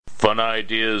Fun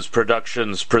Ideas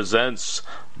Productions presents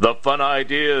the Fun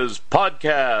Ideas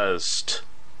Podcast.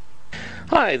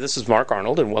 Hi, this is Mark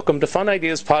Arnold, and welcome to Fun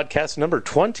Ideas Podcast number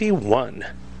 21.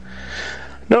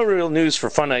 No real news for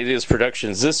Fun Ideas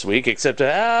Productions this week, except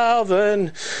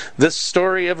Alvin. This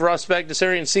story of Ross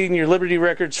Bagdasarian Senior Liberty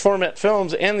Records Format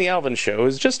Films and The Alvin Show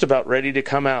is just about ready to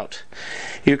come out.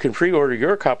 You can pre-order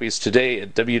your copies today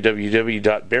at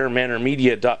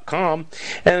www.bearmanormedia.com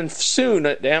and soon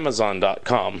at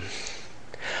amazon.com.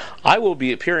 I will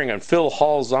be appearing on Phil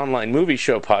Hall's online movie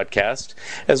show podcast,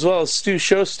 as well as Stu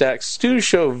Showstack's Stu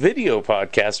Show video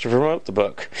podcast to promote the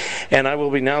book. And I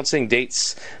will be announcing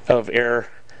dates of air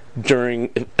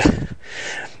and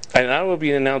I will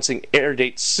be announcing air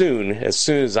dates soon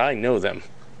as I know them.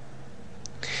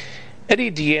 Eddie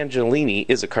D'Angelini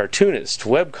is a cartoonist,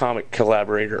 webcomic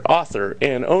collaborator, author,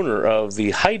 and owner of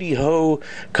the Heidi Ho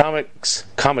Comics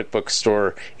comic book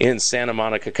store in Santa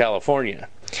Monica, California.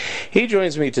 He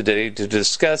joins me today to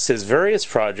discuss his various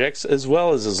projects as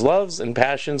well as his loves and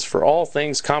passions for all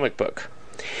things comic book.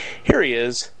 Here he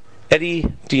is, Eddie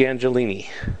D'Angelini.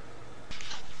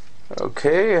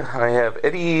 Okay, I have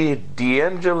Eddie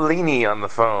D'Angelini on the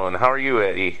phone. How are you,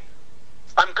 Eddie?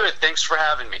 I'm good. Thanks for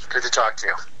having me. Good to talk to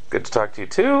you. Good to talk to you,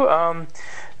 too.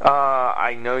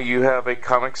 I know you have a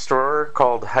comic store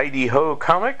called Heidi Ho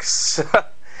Comics.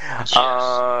 Yes.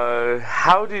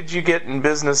 How did you get in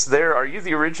business there? Are you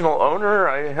the original owner?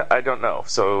 I don't know.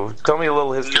 So tell me a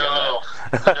little history on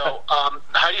that. No.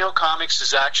 Heidi Ho Comics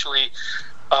is actually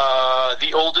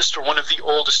the oldest, or one of the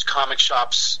oldest comic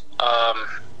shops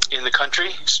in the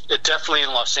country. Definitely in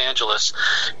Los Angeles.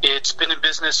 It's been in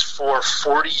business for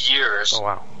 40 years. Oh,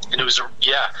 wow. And it was,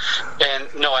 and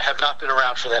no, I have not been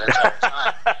around for that entire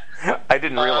time. I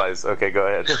didn't realize. Okay, go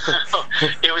ahead.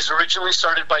 It was originally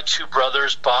started by two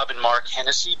brothers, Bob and Mark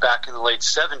Hennessy, back in the late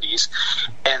 70s,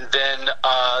 and then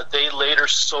they later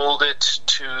sold it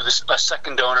to a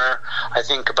second owner, I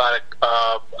think about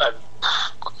a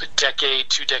decade,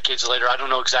 2 decades later. I don't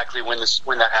know exactly when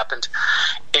that happened.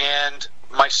 And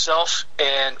myself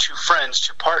and two friends,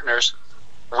 two partners,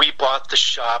 we bought the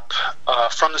shop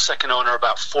from the second owner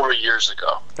about 4 years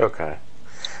ago. Okay.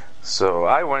 So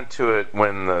I went to it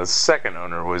when the second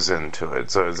owner was into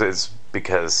it. So it's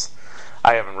because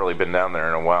I haven't really been down there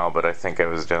in a while, but I think I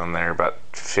was down there about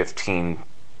 15,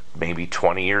 maybe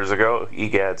 20 years ago.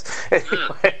 Egads.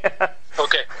 Anyway.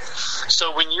 Okay.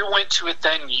 So when you went to it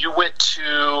then, you went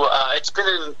to, it's been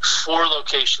in 4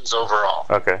 locations overall.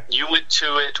 Okay. You went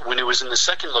to it when it was in the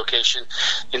second location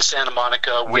in Santa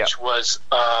Monica, which was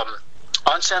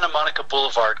on Santa Monica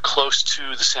Boulevard, close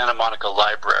to the Santa Monica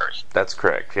Library. That's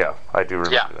correct. Yeah, I do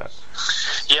remember that.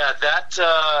 Yeah, that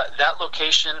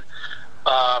location,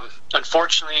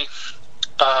 unfortunately,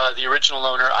 the original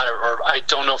owner, or I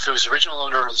don't know if it was the original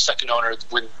owner or the second owner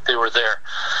when they were there,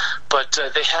 but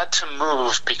they had to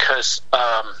move because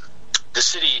the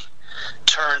city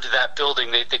turned that building.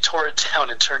 They tore it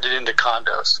down and turned it into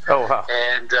condos. Oh, wow.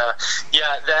 And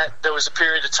there was a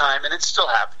period of time, and it's still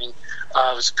happening.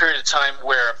 It was a period of time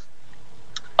where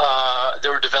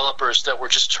there were developers that were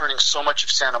just turning so much of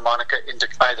Santa Monica into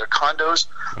either condos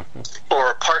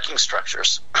or parking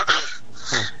structures.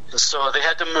 And so they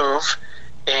had to move,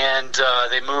 and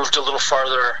they moved a little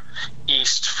farther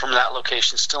east from that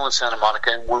location, still in Santa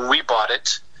Monica. And when we bought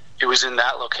it, it was in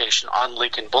that location on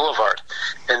Lincoln Boulevard.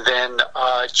 And then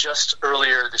just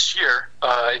earlier this year,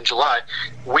 in July,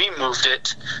 we moved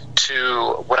it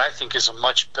to what I think is a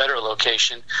much better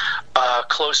location,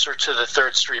 closer to the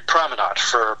 3rd Street Promenade,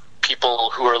 for people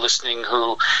who are listening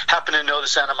who happen to know the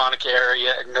Santa Monica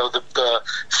area and know the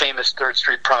famous 3rd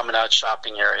Street Promenade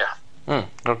shopping area.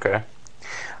 Okay.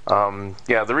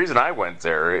 The reason I went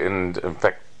there, and in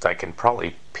fact I can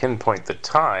probably pinpoint the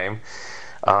time,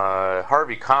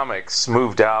 Harvey Comics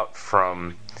moved out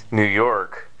from New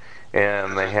York,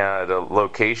 and they had a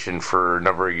location for a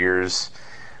number of years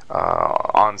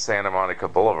on Santa Monica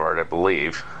Boulevard, I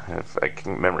believe, if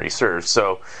memory serves.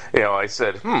 So, I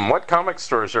said, what comic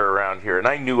stores are around here? And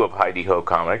I knew of Heidi Ho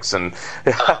Comics, and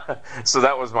so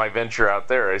that was my venture out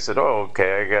there. I said, oh,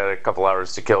 okay, I got a couple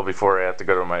hours to kill before I have to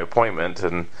go to my appointment,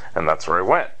 and that's where I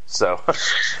went. So.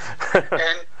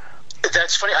 And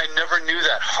that's funny. I never knew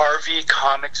that Harvey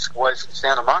Comics was in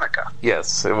Santa Monica.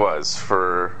 Yes, it was.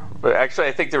 Actually,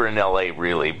 I think they were in L.A.,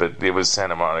 really, but it was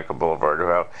Santa Monica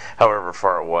Boulevard, however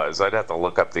far it was. I'd have to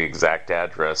look up the exact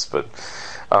address, but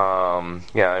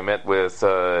I met with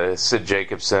Sid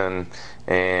Jacobson,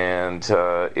 and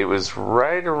it was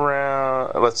right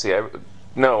around, let's see, did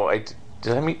I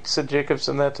meet Sid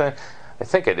Jacobson that time? I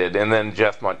think I did, and then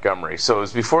Jeff Montgomery. So it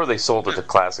was before they sold it to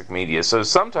Classic Media. So it was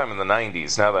sometime in the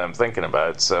 90s, now that I'm thinking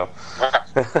about it. So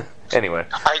anyway.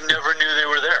 I never knew they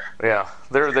were there. Yeah,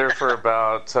 they were there for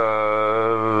about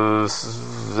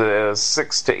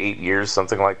 6 to 8 years,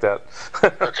 something like that.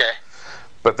 Okay.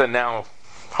 But then now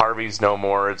Harvey's no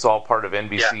more. It's all part of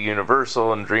NBC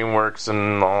Universal and DreamWorks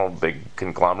and all big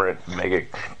conglomerate mega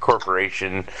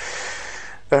corporation.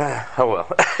 Oh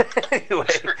well. Anyway,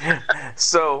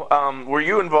 so were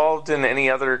you involved in any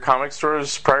other comic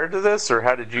stores prior to this, or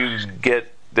how did you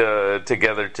get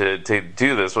together to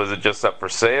do this? Was it just up for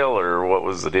sale, or what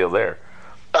was the deal there?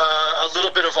 A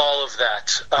little bit of all of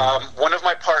that. One of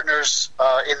my partners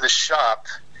in the shop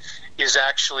is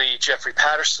actually Jeffrey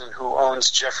Patterson, who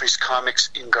owns Jeffrey's Comics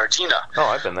in Gardena. Oh,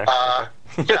 I've been there.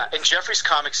 Yeah, and Jeffrey's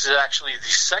Comics is actually the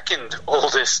second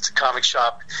oldest comic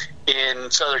shop in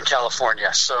Southern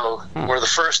California. So we're the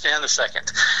first and the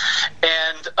second.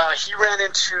 And he ran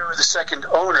into the second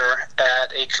owner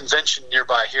at a convention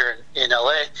nearby here in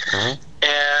L.A.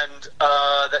 And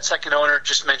that second owner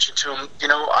just mentioned to him,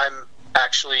 I'm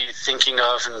actually thinking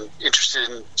of and interested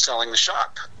in selling the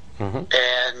shop.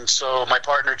 And so my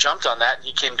partner jumped on that, and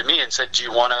he came to me and said, "Do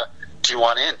you want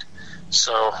in?"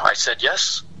 So I said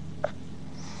yes.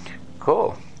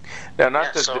 Cool. Now,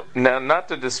 not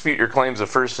to dispute your claims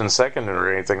of first and second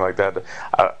or anything like that.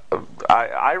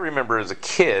 I remember as a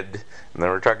kid, and then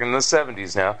we're talking in the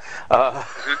 70s now.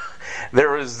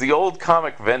 There was the old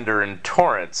comic vendor in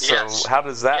Torrance. So how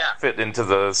does that fit into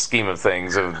the scheme of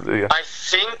things? I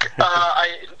think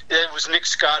it was Nick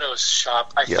Scotto's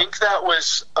shop. I think that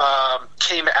was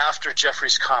came after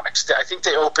Jeffrey's Comics. I think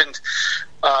they opened,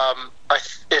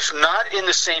 if not in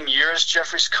the same year as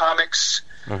Jeffrey's Comics,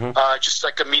 just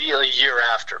like immediately a year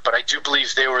after. But I do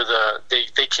believe they were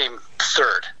they came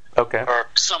third. Okay. Or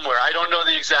somewhere. I don't know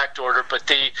the exact order, but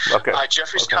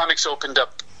Jeffrey's Comics opened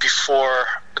up before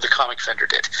the comic vendor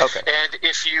did. Okay. And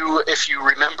if you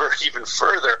remember even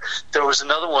further, there was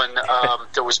another one.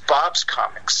 There was Bob's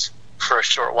Comics for a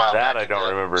short while. That I don't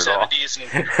remember at all. 70s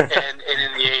and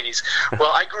in the 80s.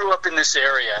 Well, I grew up in this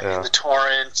area, in the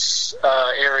Torrance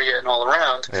area and all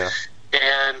around. Yeah.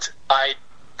 And I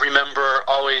remember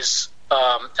always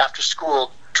after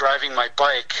school riding my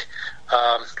bike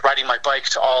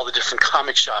to all the different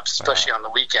comic shops, especially on the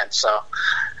weekend. So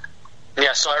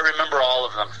I remember all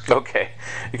of them. Okay,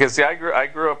 because I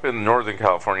grew up in Northern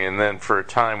California, and then for a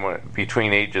time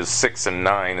between ages 6 and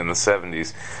 9 in the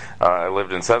 70s, I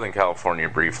lived in Southern California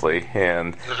briefly.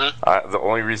 And the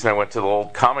only reason I went to the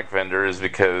old comic vendor is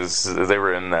because they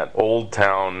were in that Old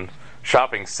Town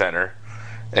shopping center,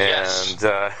 and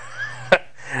I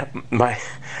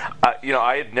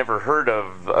had never heard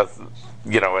of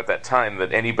at that time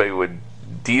that anybody would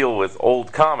deal with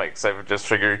old comics. I just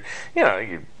figured,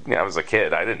 I was a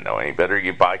kid. I didn't know any better.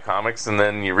 You buy comics and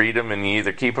then you read them and you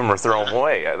either keep them or throw them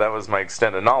away. That was my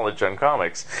extent of knowledge on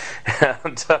comics.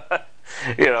 And,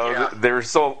 they were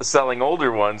selling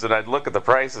older ones, and I'd look at the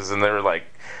prices and they were like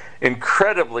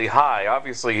incredibly high.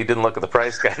 Obviously, he didn't look at the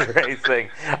price guide or anything.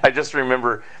 I just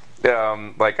remember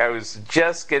I was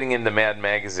just getting into Mad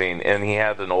Magazine, and he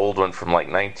had an old one from like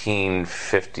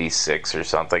 1956 or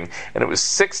something, and it was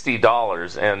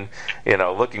 $60. And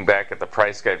looking back at the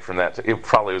price guide from that, it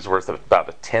probably was worth about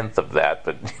a tenth of that.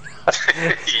 But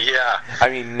I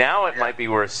mean, now it might be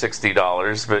worth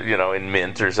 $60, but in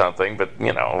mint or something. But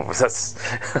that's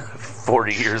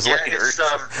 40 years later.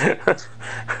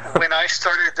 When I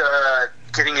started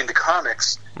getting into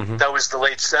comics, that was the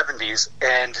late 70s,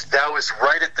 and that was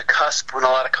right at the cusp when a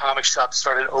lot of comic shops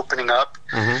started opening up,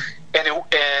 and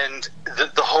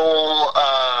the whole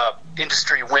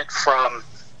industry went from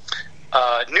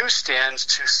newsstands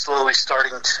to slowly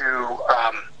starting to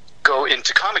go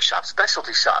into comic shops,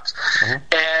 specialty shops.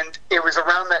 And it was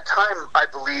around that time, I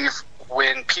believe,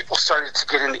 when people started to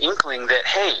get an inkling that,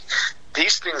 hey,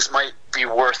 these things might be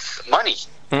worth money.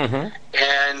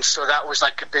 And so that was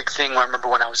like a big thing. I remember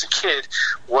when I was a kid,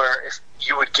 where if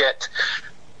you would get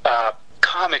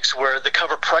comics where the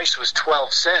cover price was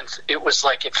 12 cents, it was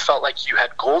like, it felt like you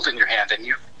had gold in your hand, and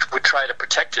you would try to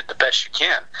protect it the best you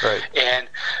can. Right. And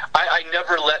I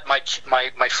never let my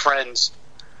friends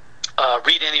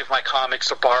read any of my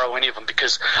comics or borrow any of them,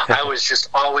 because I was just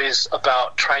always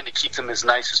about trying to keep them as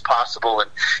nice as possible,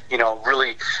 and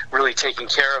really, really taking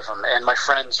care of them. And my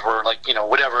friends were like,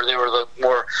 whatever, they were the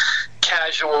more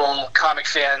casual comic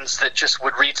fans that just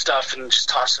would read stuff and just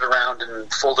toss it around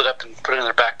and fold it up and put it in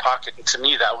their back pocket. And to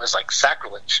me, that was like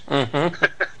sacrilege.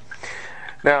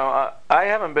 Now, I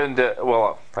haven't been to.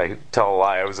 Well, I tell a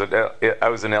lie. I was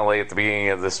in LA at the beginning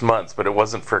of this month, but it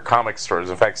wasn't for comic stores.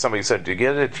 In fact, somebody said, "Did you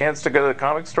get a chance to go to the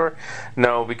comic store?"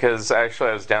 No, because actually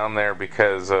I was down there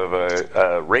because of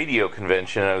a radio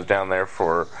convention. I was down there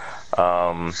for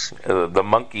the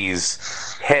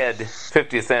Monkees' Head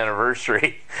 50th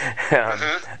anniversary, and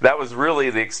that was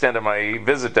really the extent of my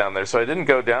visit down there. So I didn't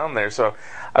go down there. So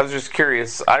I was just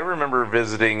curious. I remember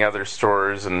visiting other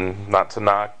stores, and not to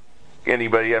knock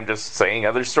anybody, I'm just saying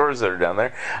other stores that are down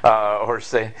there, or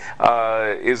say,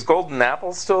 is Golden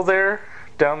Apple still there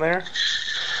down there?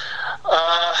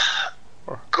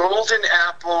 Golden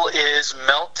Apple is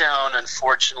Meltdown,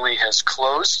 unfortunately, has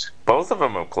closed. Both of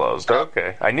them have closed.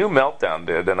 Okay, I knew Meltdown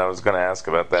did, and I was going to ask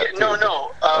about that too.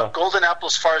 No. Golden Apple,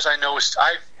 as far as I know,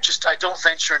 I don't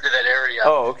venture into that area.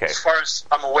 Oh, okay. As far as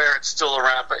I'm aware, it's still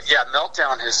around. But yeah,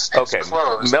 Meltdown has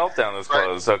closed. Meltdown is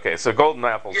closed. Okay, so Golden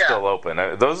Apple's still open.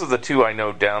 Those are the two I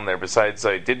know down there. Besides,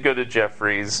 I did go to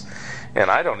Jeffrey's,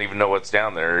 and I don't even know what's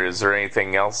down there. Is there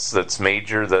anything else that's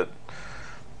major that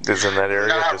is in that area?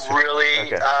 Not really.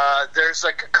 Okay. There's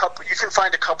like a couple. You can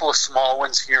find a couple of small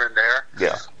ones here and there.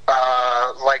 Yeah.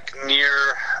 Like near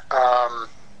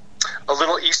a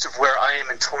little east of where I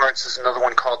am in Torrance is another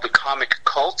one called the Comic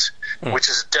Cult, which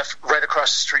is right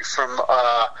across the street from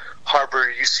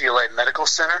Harbor UCLA Medical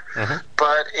Center.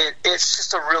 But it's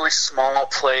just a really small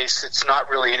place. It's not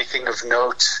really anything of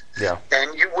note. Yeah.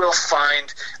 And you will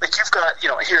find, like, you've got,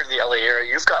 here in the LA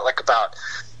area, you've got like about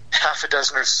half a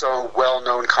dozen or so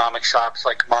well-known comic shops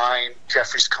like mine,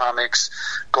 Jeffrey's Comics,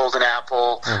 Golden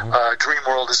Apple, Dream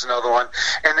World is another one,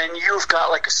 and then you've got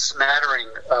like a smattering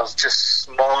of just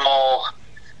small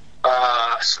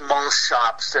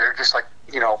shops that are just like,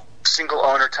 single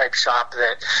owner type shop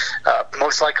that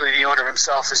most likely the owner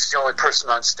himself is the only person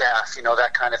on staff,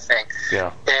 that kind of thing.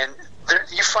 Yeah. And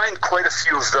you find quite a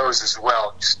few of those as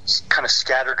well, just kind of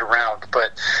scattered around,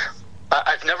 but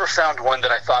I've never found one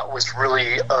that I thought was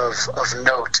really of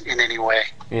note in any way.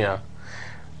 Yeah.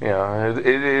 It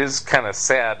is kind of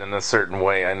sad in a certain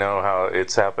way. I know how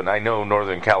it's happened. I know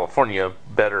Northern California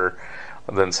better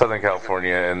than Southern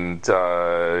California, and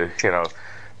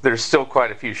there's still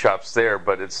quite a few shops there,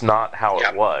 but it's not how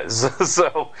it was.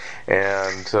 So,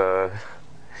 and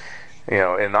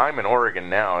and I'm in Oregon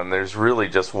now, and there's really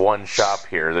just one shop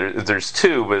here. There's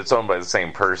two, but it's owned by the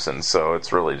same person, so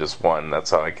it's really just one. That's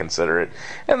how I consider it,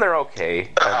 and they're okay.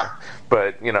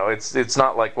 But it's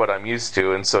not like what I'm used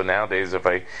to, and so nowadays, if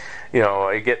I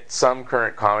get some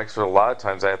current comics, but a lot of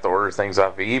times I have to order things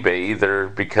off of eBay, either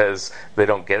because they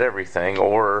don't get everything,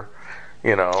 or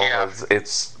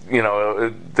it's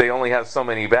they only have so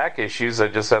many back issues. I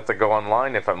just have to go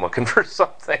online if I'm looking for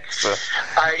something. So.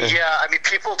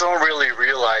 People don't really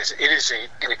realize it is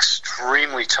an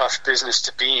extremely tough business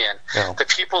to be in. Yeah. The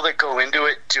people that go into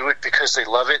it do it because they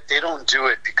love it. They don't do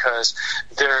it because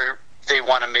they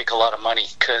want to make a lot of money,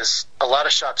 because a lot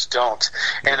of shops don't.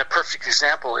 And a perfect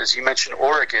example is, you mentioned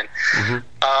Oregon.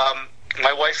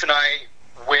 My wife and I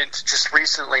went just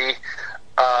recently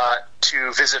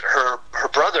to visit her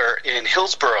brother in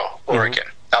Hillsboro, Oregon,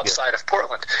 outside of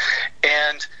Portland.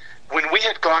 And when we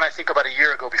had gone, I think about a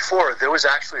year ago before, there was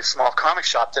actually a small comic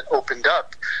shop that opened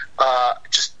up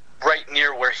just right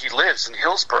near where he lives in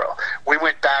Hillsboro. We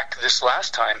went back this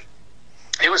last time.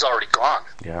 It was already gone.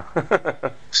 Yeah.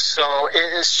 So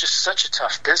it's just such a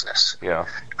tough business. Yeah.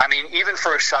 I mean, even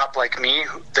for a shop like me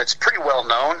that's pretty well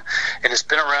known and has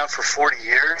been around for 40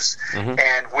 years,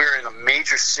 and we're in a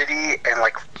major city and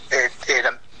like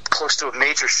close to a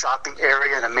major shopping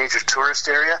area and a major tourist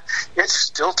area, it's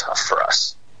still tough for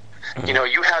us.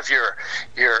 You have your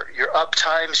up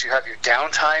times, you have your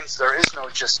down times. There is no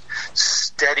just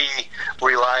steady,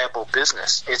 reliable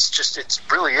business. It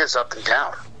really is up and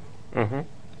down.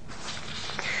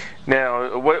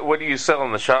 Now, what do you sell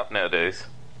in the shop nowadays?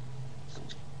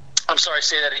 I'm sorry,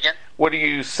 say that again? What do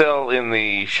you sell in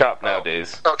the shop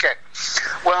nowadays? Okay.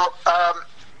 Well,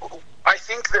 I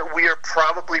think that we are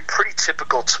probably pretty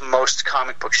typical to most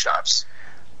comic book shops.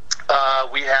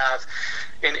 We have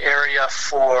an area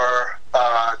for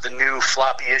the new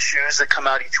floppy issues that come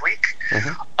out each week.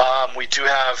 We do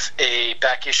have a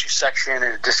back issue section and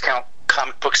a discount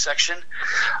comic book section.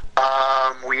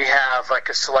 We have a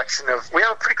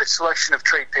pretty good selection of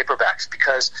trade paperbacks,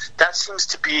 because that seems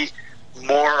to be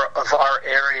more of our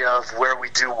area of where we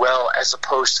do well, as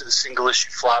opposed to the single issue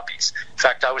floppies. In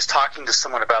fact, I was talking to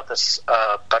someone about this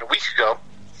about a week ago.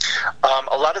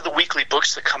 A lot of the weekly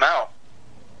books that come out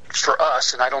for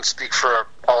us, and I don't speak for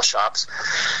all shops,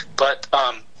 but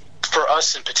for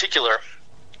us in particular,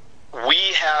 we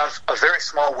have a very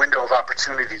small window of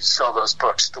opportunity to sell those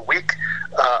books. The week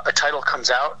a title comes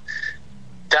out,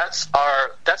 that's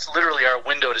literally our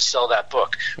window to sell that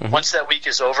book. Mm-hmm. Once that week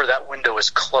is over, that window is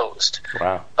closed.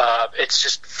 Wow. It's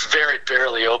just very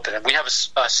barely open, and we have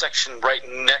a section right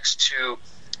next to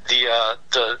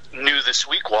the new this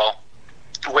week wall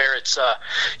where it's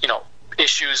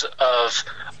issues of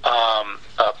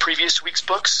previous week's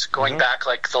books going back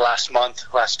like the last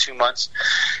 2 months,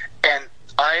 and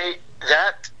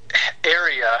that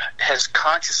area has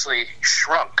consciously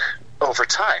shrunk over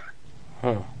time.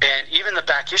 And even the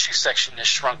back issue section has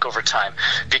shrunk over time,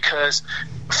 because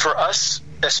for us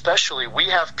especially, we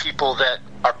have people that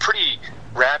are pretty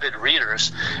rabid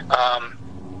readers,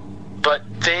 but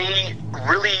they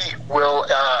really will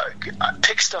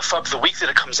pick stuff up the week that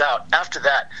it comes out. After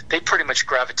that, they pretty much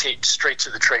gravitate straight to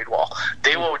the trade wall.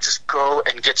 They will just go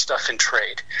and get stuff in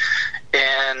trade.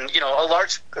 And,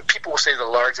 people will say the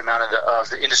large amount of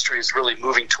the industry is really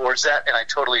moving towards that, and I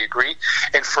totally agree.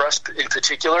 And for us in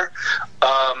particular,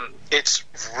 it's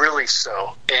really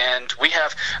so. And we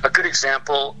have a good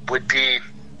example would be,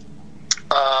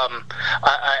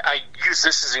 I use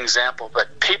this as an example,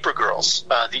 but Paper Girls,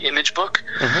 the Image book,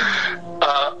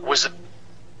 was a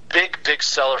big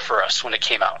seller for us when it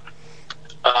came out.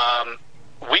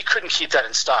 We couldn't keep that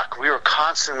in stock. We were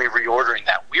constantly reordering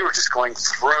that. We were just going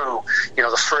through,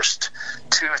 the first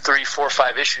 2, 3, 4,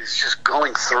 5 issues, just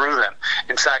going through them.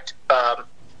 In fact,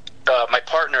 my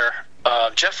partner,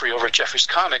 Jeffrey, over at Jeffrey's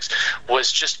Comics,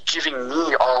 was just giving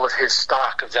me all of his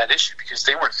stock of that issue because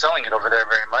they weren't selling it over there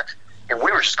very much, and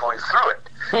we were just going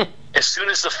through it. As soon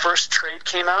as the first trade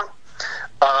came out,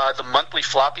 the monthly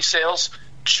floppy sales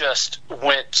just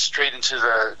went straight into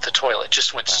the toilet,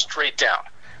 just went straight down.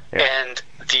 Yeah. And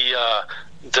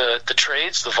the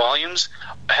trades, the volumes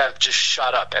have just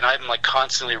shot up, and I'm like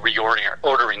constantly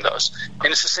ordering those.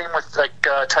 And it's the same with like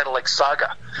a title like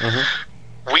Saga.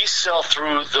 We sell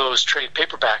through those trade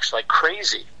paperbacks like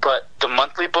crazy, but the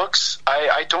monthly books,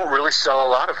 I don't really sell a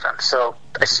lot of them. So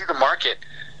I see the market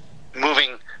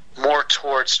moving more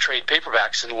towards trade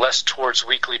paperbacks and less towards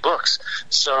weekly books.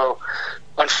 So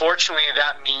unfortunately,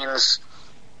 that means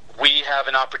we have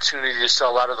an opportunity to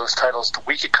sell a lot of those titles the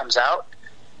week it comes out,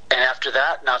 and after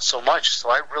that, not so much. So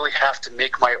I really have to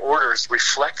make my orders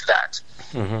reflect that.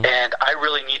 And I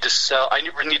really need to sell. I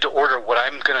need to order what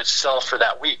I'm going to sell for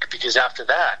that week, because after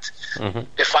that,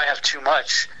 if I have too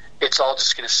much, it's all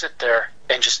just going to sit there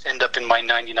and just end up in my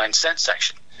 99-cent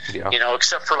section. Yeah.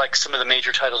 Except for like some of the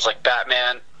major titles like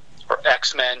Batman or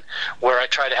X-Men, where I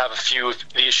try to have a few of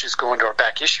the issues go into our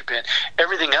back issue bin.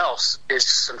 Everything else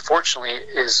is, unfortunately,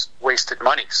 is wasted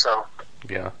money. So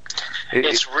yeah,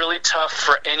 it's really tough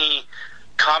for any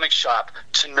comic shop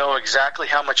to know exactly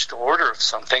how much to order of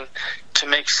something to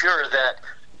make sure that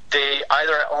they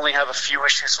either only have a few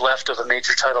issues left of a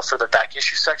major title for their back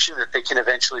issue section that they can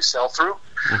eventually sell through,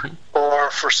 or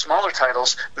for smaller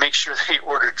titles, make sure they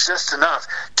order just enough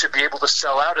to be able to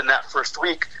sell out in that first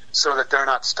week so that they're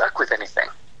not stuck with anything.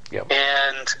 Yep.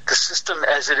 And the system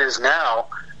as it is now,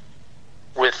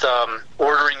 with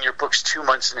ordering your books 2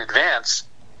 months in advance,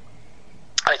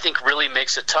 I think really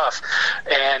makes it tough.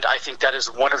 And I think that is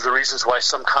one of the reasons why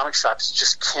some comic shops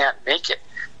just can't make it,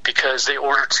 because they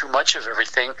order too much of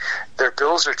everything, their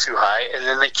bills are too high, and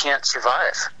then they can't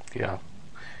survive. Yeah.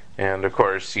 And, of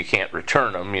course, you can't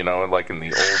return them, like in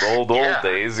the old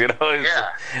days, Yeah.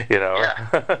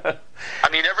 I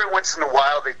mean, every once in a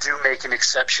while they do make an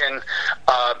exception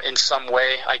in some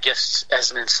way, I guess,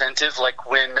 as an incentive, like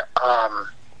when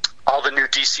all the new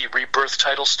DC Rebirth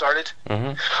titles started.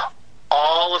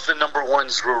 All of the number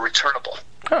ones were returnable.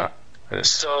 Huh.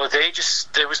 So they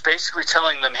was basically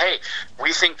telling them, hey,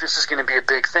 we think this is going to be a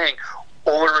big thing.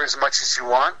 Order as much as you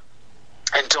want,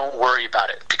 and don't worry about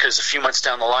it, because a few months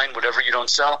down the line, whatever you don't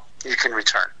sell, you can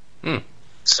return.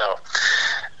 So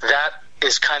that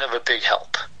is kind of a big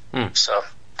help. So,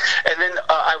 and then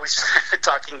I was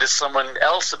talking to someone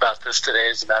else about this today,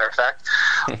 as a matter of fact.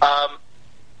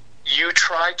 You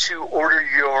try to order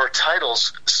your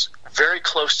titles very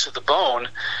close to the bone,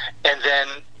 and then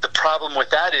the problem with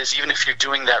that is, even if you're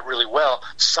doing that really well,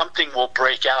 something will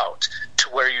break out to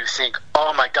where you think,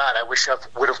 oh my God, I wish I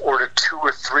would have ordered 2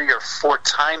 or 3 or 4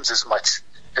 times as much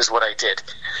as what I did.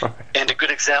 And a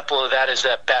good example of that is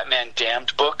that Batman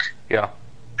Damned book. Yeah.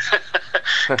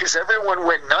 Because everyone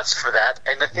went nuts for that,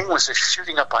 and the thing was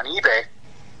shooting up on eBay.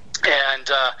 And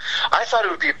I thought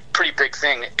it would be a pretty big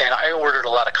thing, and I ordered a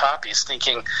lot of copies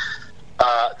thinking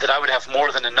that I would have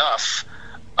more than enough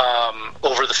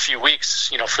over the few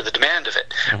weeks, for the demand of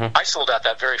it. I sold out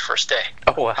that very first day.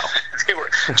 Oh, wow. They were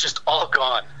just all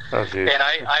gone. Oh, geez. And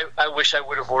I wish I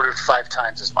would have ordered 5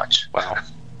 times as much. Wow.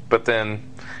 But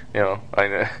then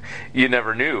You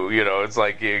never knew. It's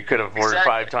like you could have ordered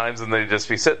Exactly. 5 times and they'd just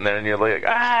be sitting there, and you're like,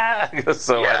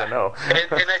 So I don't know.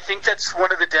 and I think that's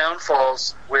one of the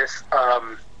downfalls with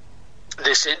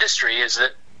this industry is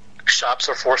that shops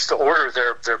are forced to order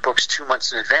their books 2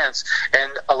 months in advance,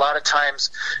 and a lot of times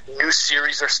new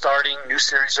series are starting, new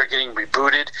series are getting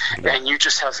rebooted, and you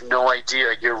just have no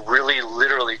idea. You're really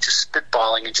literally just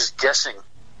spitballing and just guessing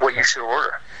what you should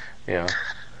order. Yeah.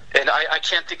 And I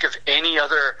can't think of any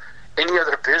other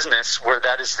business where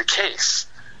that is the case.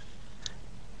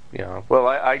 Yeah, well,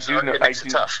 I do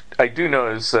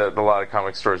notice that a lot of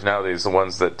comic stores nowadays, the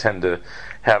ones that tend to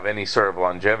have any sort of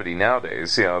longevity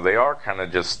nowadays, they are kind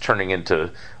of just turning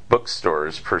into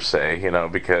bookstores per se,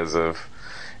 because of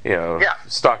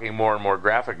stocking more and more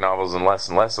graphic novels and less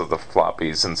of the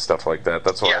floppies and stuff like that.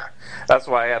 That's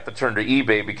why I have to turn to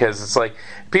eBay, because it's like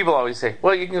people always say,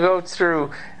 well, you can go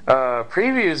through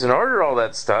previews and order all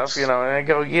that stuff, and I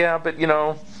go, yeah, but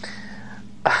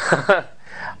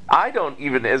I don't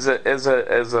even, as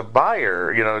a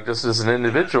buyer, just as an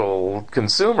individual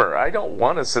consumer, I don't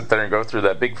want to sit there and go through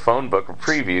that big phone book of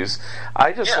previews.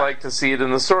 I just like to see it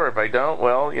in the store. If I don't,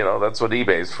 well, that's what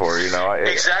eBay's for.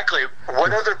 Exactly.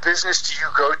 What other business do you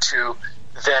go to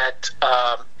that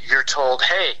you're told,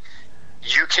 hey,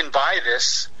 you can buy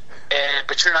this,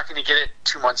 but you're not going to get it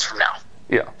 2 months from now?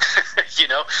 Yeah.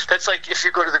 That's like if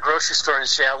you go to the grocery store and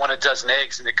say, I want a dozen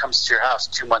eggs, and it comes to your house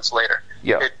 2 months later.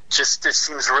 Yeah. It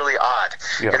seems really odd.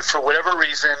 Yeah. And for whatever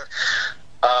reason,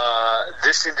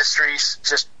 this industry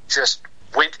just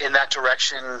went in that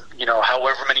direction,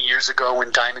 however many years ago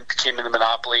when Diamond became in the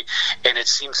monopoly, and it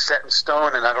seems set in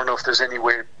stone, and I don't know if there's any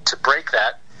way to break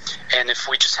that. And if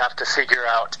we just have to figure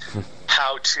out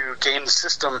how to game the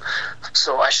system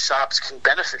so us shops can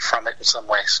benefit from it in some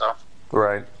way. So.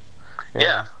 Right.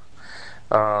 Yeah.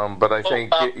 But I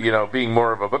think, being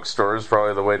more of a bookstore is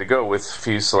probably the way to go with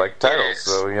few select titles.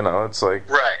 So, it's like...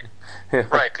 Right. Yeah.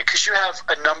 Right, because you have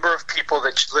a number of people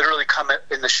that literally come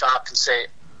in the shop and say,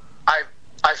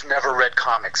 I've never read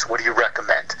comics. What do you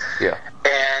recommend? Yeah.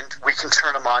 And we can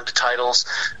turn them on to titles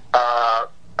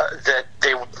that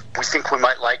we think we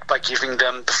might like by giving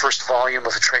them the first volume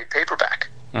of a trade paperback.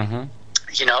 Mm-hmm.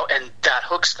 And that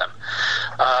hooks them.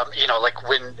 Like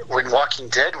when Walking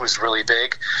Dead was really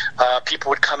big, people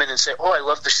would come in and say, oh, I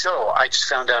love the show. I just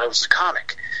found out it was a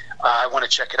comic. I want to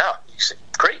check it out. You say,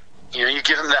 great. You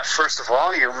give them that first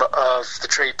volume of the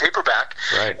trade paperback,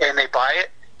 right, and they buy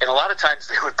it. And a lot of times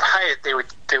they would buy it, they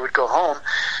would go home,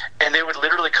 and they would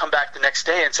literally come back the next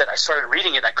day and said, I started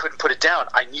reading it and I couldn't put it down.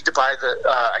 I need to buy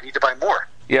more.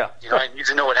 Yeah. I need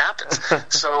to know what happens.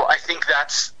 So I think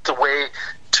that's the way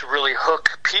to really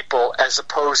hook people, as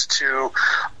opposed to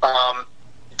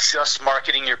just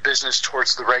marketing your business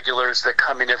towards the regulars that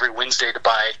come in every Wednesday to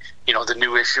buy, the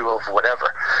new issue of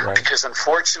whatever. Right. Because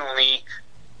unfortunately,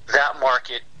 that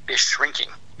market is shrinking.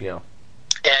 Yeah.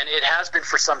 And it has been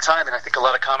for some time, and I think a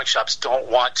lot of comic shops don't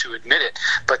want to admit it,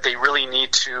 but they really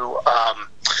need to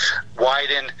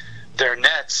widen their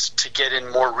nets to get in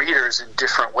more readers in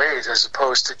different ways, as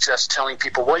opposed to just telling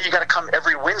people, well, you got to come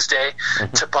every Wednesday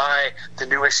to buy the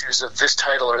new issues of this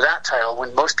title or that title,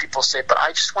 when most people say, but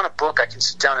I just want a book I can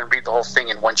sit down and read the whole thing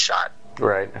in one shot.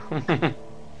 Right.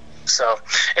 So,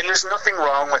 and there's nothing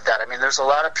wrong with that. I mean, there's a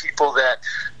lot of people that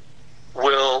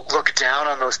will look down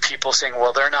on those people, saying,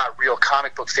 well, they're not real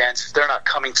comic book fans if they're not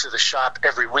coming to the shop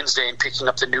every Wednesday and picking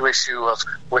up the new issue of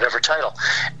whatever title.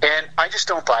 And I just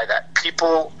don't buy that.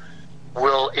 People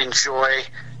will enjoy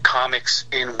comics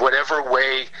in whatever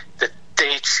way that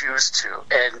they choose to,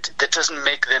 and that doesn't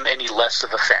make them any less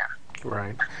of a fan.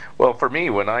 Right. Well, for me,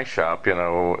 when I shop,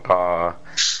 I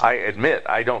admit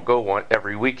I don't go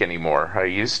every week anymore. I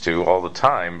used to all the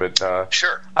time, but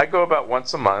sure, I go about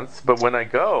once a month. But when I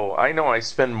go, I know I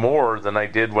spend more than I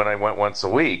did when I went once a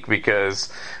week,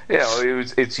 because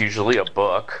it's usually a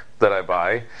book that I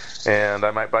buy, and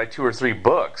I might buy 2 or 3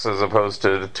 books as opposed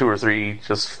to 2 or 3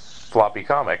 just floppy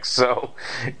comics. So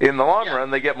in the long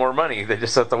run, they get more money. They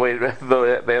just have to wait.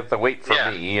 They have to wait for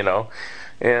me,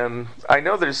 And I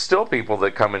know there's still people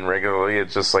that come in regularly.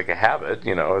 It's just like a habit,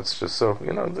 It's just so,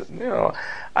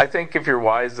 I think if you're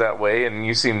wise that way, and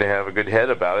you seem to have a good head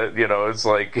about it, it's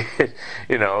like,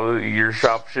 your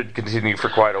shop should continue for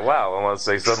quite a while, unless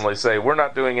they suddenly say, we're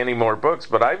not doing any more books.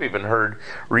 But I've even heard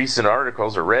recent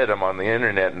articles or read them on the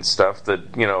internet and stuff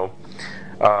that,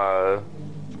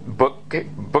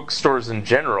 bookstores in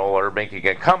general are making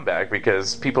a comeback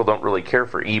because people don't really care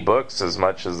for e-books as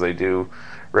much as they do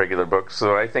regular books.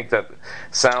 So I think that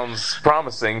sounds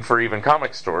promising for even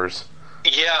comic stores.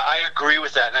 Yeah, I agree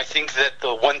with that. And I think that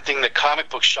the one thing that comic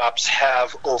book shops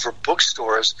have over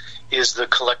bookstores is the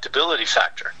collectability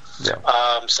factor.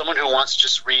 Yeah. Someone who wants to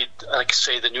just read, like,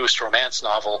 say, the newest romance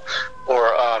novel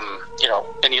or,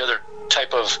 any other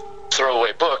type of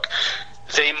throwaway book,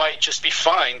 they might just be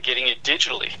fine getting it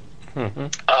digitally. Mm-hmm.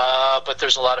 But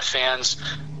there's a lot of fans,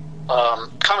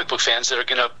 comic book fans, that are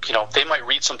going to, they might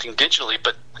read something digitally,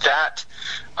 but that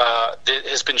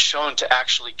has been shown to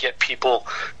actually get people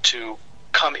to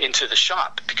come into the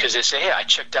shop because they say, hey, I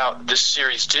checked out this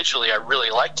series digitally, I really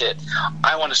liked it,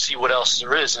 I want to see what else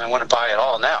there is, and I want to buy it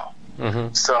all now.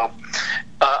 Mm-hmm. So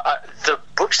the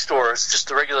bookstores, just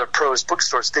the regular prose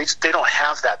bookstores, they don't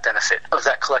have that benefit of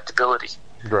that collectability.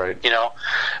 Right.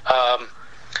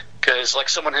 Because like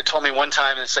someone had told me one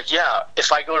time, and it's like, yeah,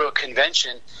 if I go to a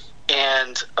convention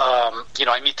and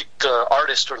I meet the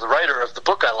artist or the writer of the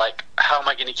book I like, how am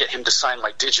I going to get him to sign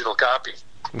my digital copy?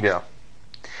 Yeah.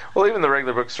 Well, even the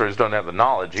regular bookstores don't have the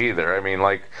knowledge either. I mean,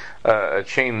 like a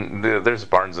chain, there's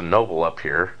Barnes & Noble up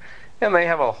here, and they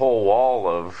have a whole wall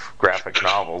of graphic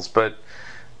novels, but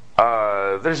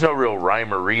there's no real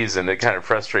rhyme or reason. It kind of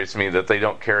frustrates me that they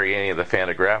don't carry any of the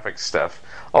Fantagraphics stuff,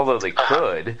 although they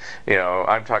could.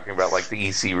 I'm talking about like the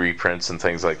EC reprints and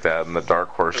things like that, and the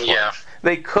Dark Horse ones. Yeah.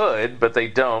 They could, but they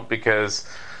don't because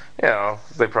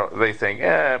they think,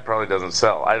 it probably doesn't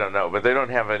sell. I don't know, but they don't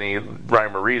have any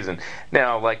rhyme or reason.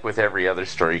 Now, like with every other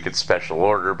store, you could special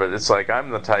order, but it's like I'm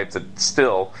the type that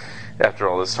still, after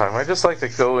all this time, I just like to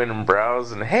go in and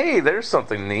browse and, hey, there's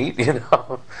something neat,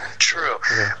 True.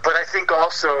 Yeah. But I think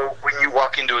also when you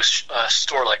walk into a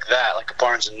store like that, like a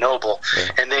Barnes & Noble,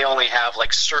 and they only have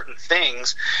like certain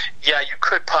things, yeah, you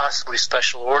could possibly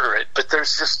special order it, but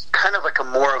there's just kind of like a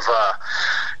more of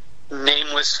a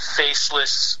nameless,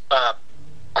 faceless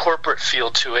corporate feel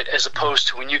to it, as opposed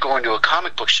to when you go into a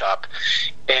comic book shop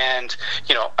and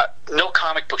no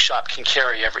comic book shop can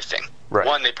carry everything. Right.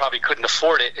 One, they probably couldn't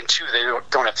afford it, and two, they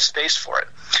don't have the space for it.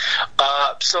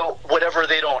 So whatever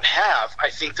they don't have, I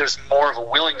think there's more of a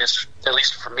willingness, at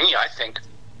least for me, I think,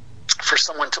 for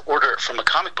someone to order it from a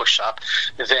comic book shop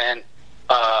than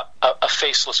a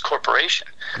faceless corporation.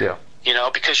 Yeah.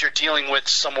 Because you're dealing with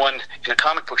someone in a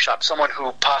comic book shop, someone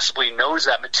who possibly knows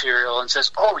that material and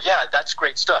says, oh, yeah, that's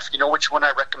great stuff. You know which one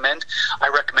I recommend? I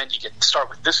recommend you start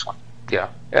with this one. Yeah,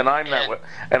 and I'm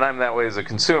that way as a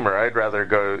consumer. I'd rather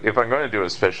go, if I'm going to do a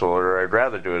special order, I'd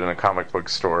rather do it in a comic book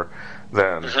store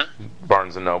than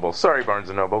Barnes & Noble. Sorry, Barnes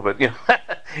 & Noble, but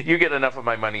you get enough of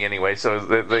my money anyway, so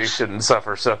they shouldn't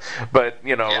suffer. So, but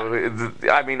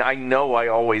I mean, I know I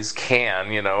always can.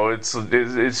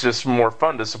 It's just more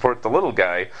fun to support the little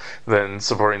guy than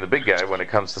supporting the big guy when it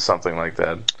comes to something like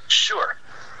that. Sure.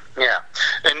 Yeah,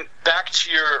 and back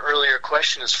to your earlier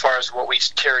question, as far as what we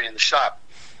carry in the shop.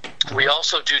 We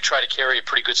also do try to carry a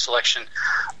pretty good selection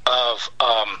of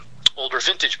older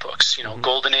vintage books,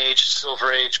 Golden Age,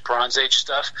 Silver Age, Bronze Age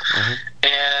stuff.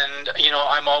 And,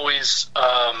 I'm always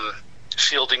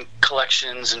fielding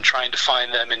collections and trying to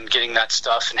find them and getting that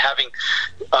stuff and having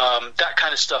that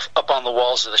kind of stuff up on the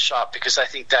walls of the shop, because I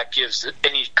think that gives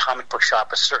any comic book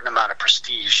shop a certain amount of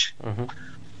prestige.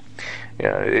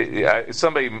 Yeah,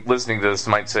 somebody listening to this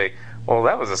might say, well,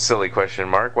 that was a silly question,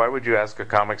 Mark. Why would you ask a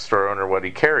comic store owner what he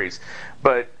carries?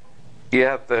 But you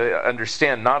have to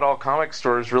understand, not all comic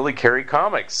stores really carry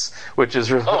comics, which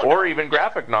is or even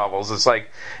graphic novels. It's like,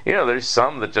 there's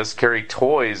some that just carry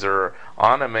toys or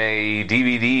anime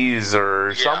DVDs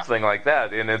or something like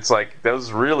that, and it's like,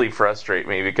 those really frustrate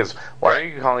me, because why are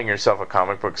you calling yourself a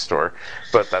comic book store?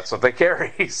 But that's what they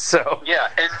carry. So yeah,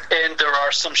 and there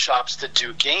are some shops that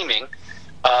do gaming.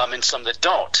 And some that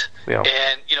don't. Yeah.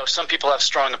 And, some people have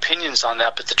strong opinions on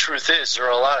that, but the truth is there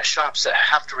are a lot of shops that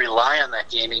have to rely on that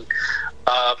gaming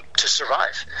to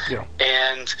survive. Yeah.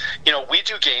 And, we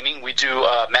do gaming. We do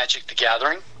Magic the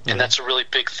Gathering, and that's a really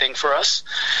big thing for us.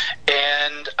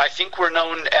 And I think we're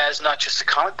known as not just a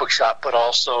comic book shop, but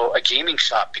also a gaming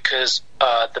shop, because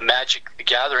the Magic the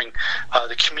Gathering,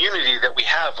 the community that we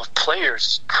have of players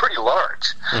is pretty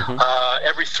large.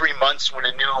 Every 3 months when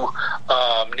a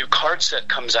new card set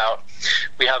comes out,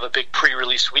 we have a big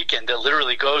pre-release weekend that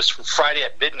literally goes from Friday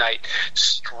at midnight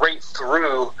straight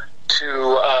through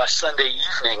to Sunday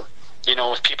evening,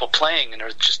 with people playing, and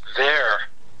they're just there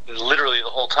literally the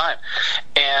whole time.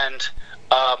 And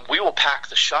we will pack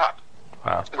the shop.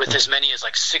 Wow. With as many as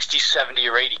like 60, 70,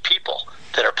 or 80 people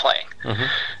that are playing.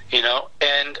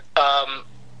 And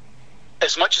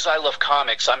as much as I love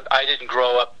comics, I didn't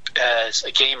grow up as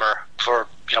a gamer for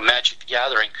Magic the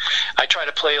Gathering. I try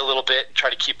to play a little bit and try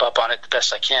to keep up on it the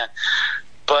best I can.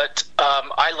 But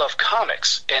I love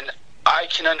comics, and I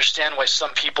can understand why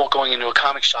some people going into a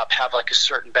comic shop have like a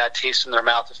certain bad taste in their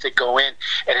mouth if they go in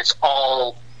and it's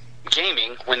all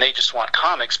gaming when they just want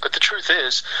comics. But the truth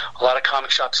is, a lot of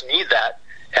comic shops need that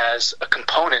as a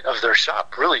component of their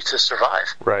shop, really, to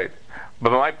survive. Right.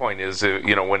 But my point is,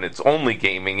 when it's only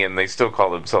gaming and they still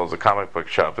call themselves a comic book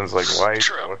shop, and it's like, why?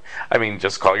 True. I mean,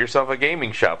 just call yourself a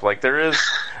gaming shop. Like there is,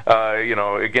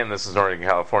 again, this is Northern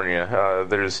California.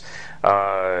 There's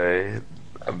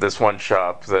this one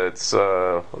shop that's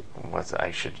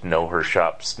I should know her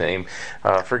shop's name.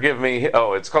 Forgive me.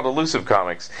 Oh, it's called Elusive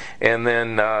Comics. And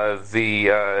then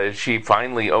she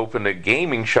finally opened a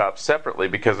gaming shop separately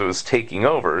because it was taking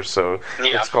over. So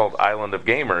it's called Island of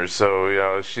Gamers.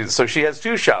 So she has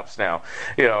two shops now.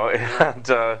 And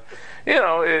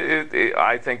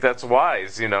I think that's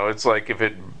wise. It's like if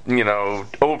it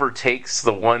overtakes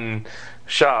the one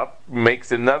shop, make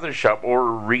another shop, or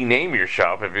rename your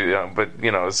shop if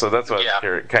so that's why I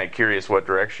was kind of curious what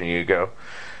direction you go.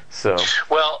 So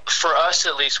well, for us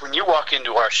at least, when you walk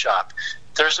into our shop,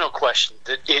 there's no question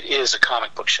that it is a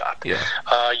comic book shop.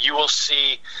 You will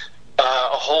see a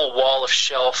whole wall of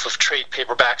shelf of trade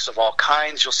paperbacks of all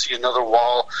kinds. You'll see another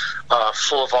wall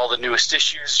full of all the newest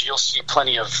issues. You'll see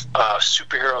plenty of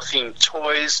superhero-themed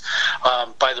toys.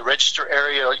 By the register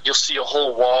area, you'll see a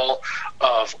whole wall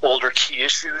of older key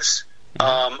issues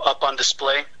up on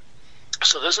display.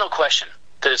 So there's no question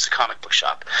that it's a comic book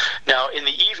shop. Now, in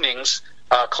the evenings,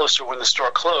 closer when the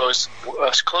store closes,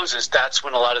 that's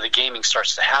when a lot of the gaming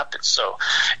starts to happen. So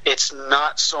it's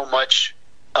not so much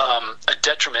a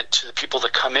detriment to the people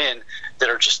that come in that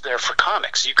are just there for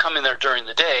comics. You come in there during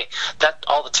the day, that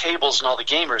all the tables and all the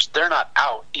gamers, they're not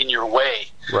out in your way,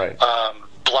 right?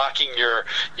 Blocking your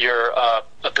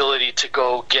ability to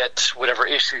go get whatever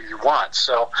issue you want.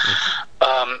 So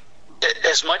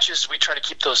as much as we try to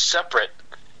keep those separate,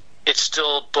 it's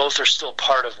still, both are still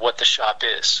part of what the shop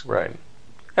is. Right.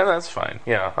 And that's fine.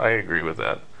 Yeah, I agree with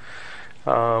that.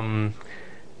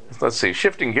 Let's see,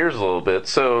 shifting gears a little bit.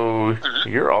 So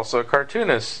you're also a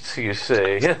cartoonist, you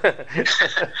say.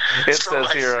 It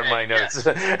says here on my notes.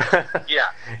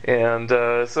 Yeah. And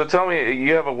so tell me,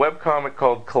 you have a webcomic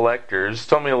called Collectors.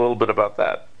 Tell me a little bit about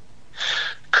that.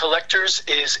 Collectors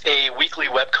is a weekly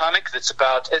webcomic that's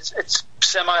it's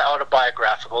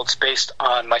semi-autobiographical. It's based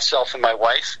on myself and my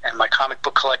wife and my comic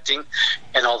book collecting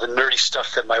and all the nerdy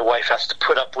stuff that my wife has to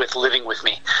put up with living with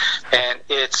me. And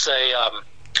it's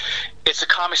a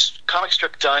comic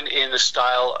strip done in the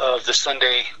style of the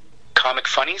Sunday comic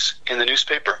funnies in the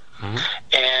newspaper.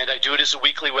 And I do it as a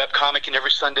weekly webcomic, and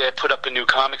every Sunday I put up a new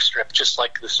comic strip, just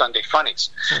like the Sunday funnies.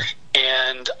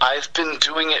 And I've been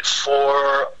doing it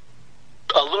for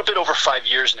a little bit over 5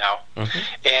 years now.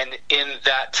 And in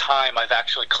that time, I've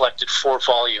actually collected 4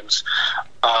 volumes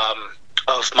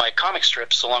of my comic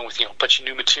strips, along with a bunch of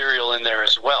new material in there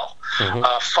as well.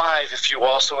 5 if you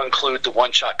also include the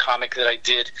one-shot comic that I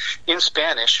did in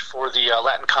Spanish for the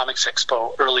Latin Comics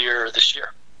Expo earlier this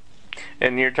year.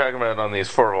 And you're talking about on these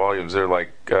 4 volumes, they're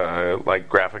like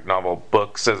graphic novel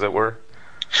books, as it were?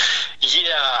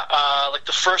 Yeah, like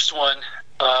the first one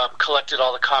collected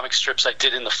all the comic strips I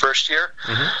did in the first year,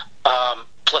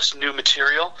 plus new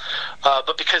material.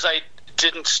 But because I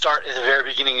didn't start at the very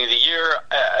beginning of the year,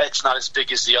 it's not as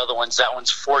big as the other ones. That one's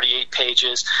 48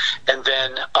 pages, and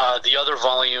then the other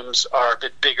volumes are a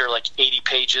bit bigger, like 80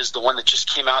 pages. The one that just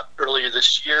came out earlier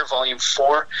this year, volume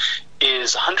 4,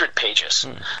 is 100 pages.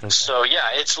 Okay. So yeah,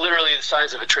 it's literally the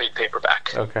size of a trade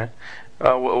paperback. Okay.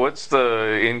 What's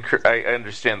the I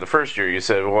understand the first year you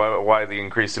said why the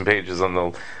increase in pages on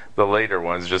the later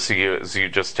ones? Just so you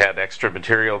just had extra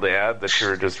material to add that you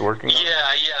were just working on?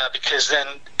 Yeah, because then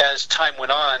as time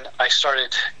went on, I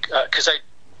started, because I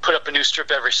put up a new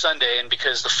strip every Sunday, and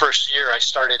because the first year I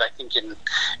started, I think in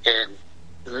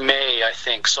May, I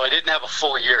think, so I didn't have a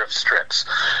full year of strips.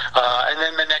 And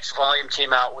then the next volume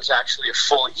came out was actually a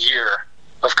full year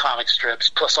of comic strips,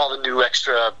 plus all the new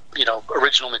extra,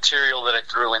 original material that I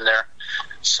threw in there.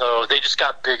 So they just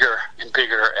got bigger and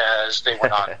bigger as they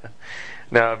went on.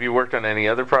 Now, have you worked on any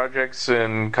other projects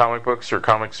in comic books or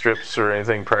comic strips or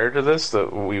anything prior to this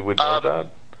that we would know about?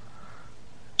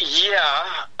 Yeah,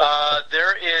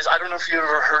 there is, I don't know if you've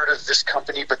ever heard of this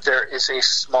company, but there is a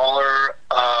smaller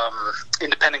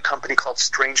independent company called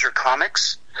Stranger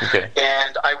Comics. Okay.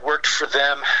 And I worked for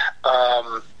them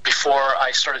before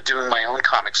I started doing my own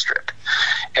comic strip.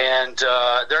 And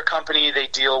their company, they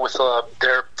deal with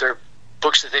their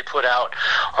books that they put out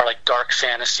are like dark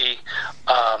fantasy,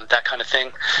 that kind of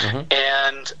thing.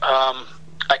 And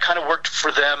I kind of worked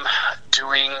for them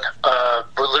doing,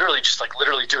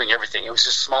 literally doing everything. It was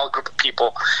a small group of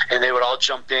people, and they would all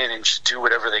jump in and just do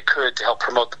whatever they could to help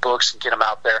promote the books and get them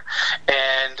out there.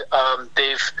 And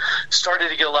they've started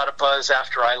to get a lot of buzz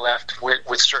after I left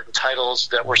with certain titles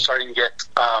that were starting to get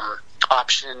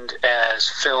optioned as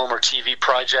film or TV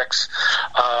projects,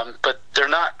 but they're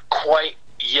not quite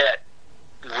yet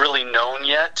really known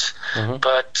yet.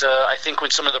 But I think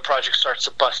when some of the projects starts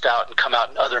to bust out and come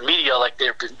out in other media like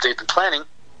they've been planning,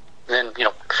 then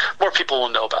more people will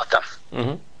know about them.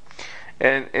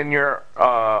 And in your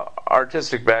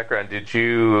artistic background,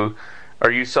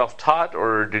 are you self-taught,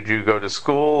 or did you go to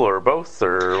school, or both,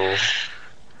 or?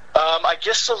 I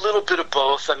guess a little bit of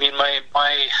both. I mean,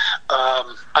 I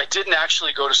didn't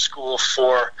actually go to school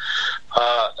for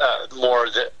more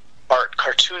the art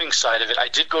cartooning side of it. I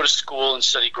did go to school and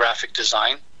study graphic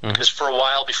design, because for a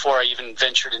while before I even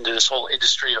ventured into this whole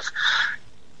industry of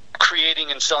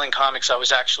creating and selling comics, I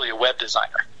was actually a web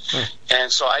designer.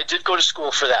 And so I did go to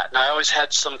school for that. And I always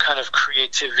had some kind of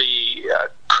creative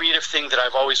thing that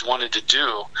I've always wanted to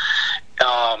do.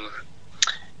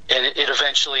 And it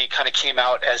eventually kind of came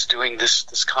out as doing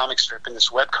this comic strip and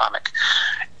this web comic.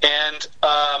 And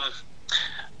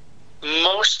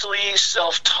mostly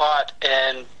self-taught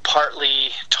and partly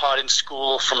taught in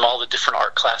school from all the different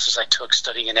art classes I took,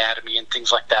 studying anatomy and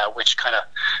things like that, which kind of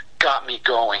got me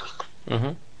going.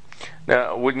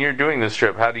 Now, when you're doing this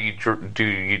strip, how do you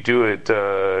do it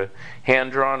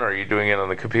hand-drawn, or are you doing it on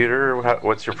the computer?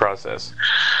 What's your process?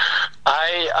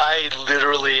 I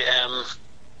literally am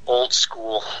old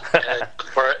school,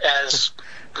 or as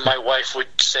my wife would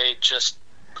say, just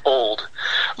old.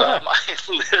 I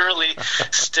literally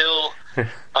still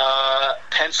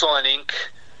pencil and ink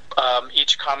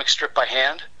each comic strip by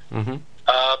hand.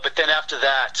 But then after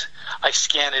that, I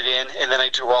scan it in, and then I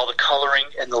do all the coloring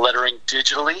and the lettering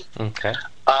digitally.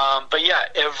 But yeah,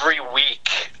 every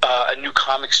week a new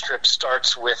comic strip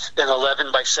starts with an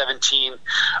 11 by 17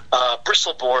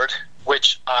 bristle board,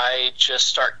 which I just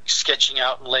start sketching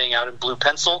out and laying out in blue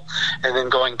pencil, and then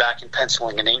going back and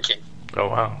penciling and inking. Oh,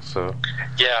 wow. So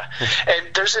yeah,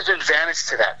 and there's an advantage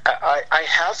to that. I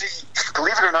have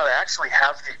believe it or not, I actually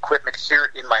have the equipment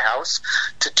here in my house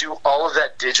to do all of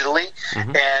that digitally.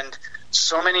 And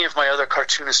so many of my other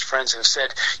cartoonist friends have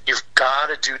said, you've got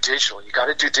to do digital. You got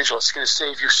to do digital. It's going to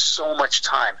save you so much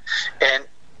time. And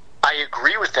I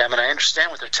agree with them, and I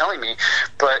understand what they're telling me,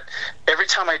 but every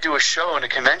time I do a show in a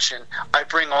convention, I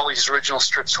bring all these original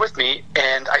strips with me,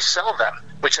 and I sell them,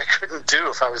 which I couldn't do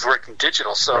if I was working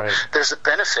digital. So there's a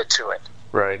benefit to it.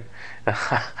 Right.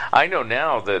 I know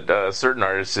now that certain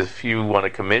artists, if you want to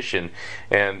commission,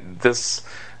 and this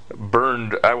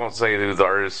burned, I won't say who the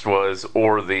artist was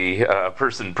or the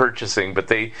person purchasing, but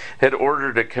they had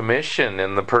ordered a commission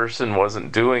and the person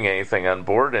wasn't doing anything on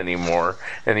board anymore,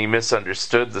 and he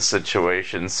misunderstood the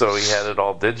situation, so he had it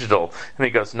all digital, and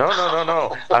he goes, no,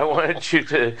 I wanted you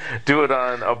to do it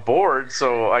on a board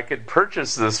so I could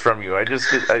purchase this from you. I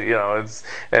just did,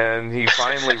 and he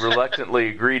finally reluctantly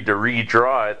agreed to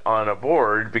redraw it on a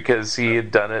board because he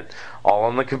had done it all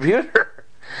on the computer.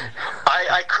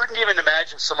 I couldn't even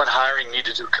imagine someone hiring me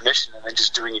to do a commission and then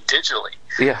just doing it digitally.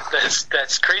 Yeah,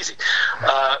 that's crazy.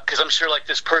 Because I'm sure, like,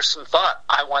 this person thought,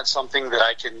 I want something that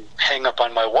I can hang up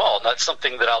on my wall, not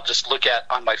something that I'll just look at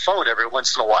on my phone every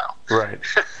once in a while. Right.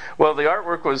 Well, the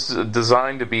artwork was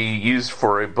designed to be used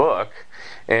for a book,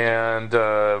 and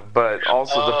but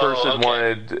also the person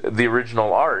wanted the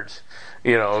original art.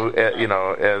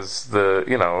 As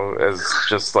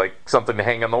just like something to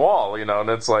hang on the wall, and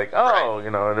it's like,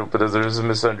 but there's a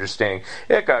misunderstanding.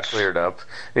 It got cleared up,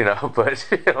 but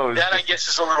that, I guess,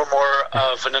 is a little more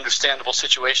of an understandable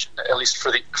situation, at least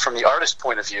from the artist's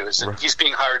point of view, is that he's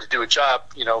being hired to do a job,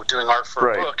 doing art for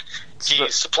a book.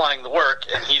 He's supplying the work,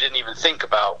 and he didn't even think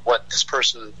about what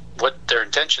their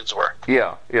intentions were.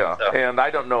 Yeah. So. And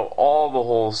I don't know all the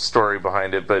whole story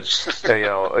behind it, but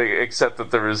except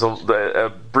that there was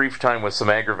a brief time with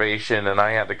some aggravation, and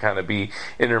I had to kind of be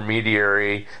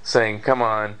intermediary, saying, "Come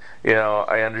on,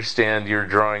 I understand you're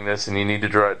drawing this, and you need to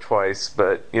draw it twice,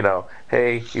 but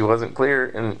hey, he wasn't clear,"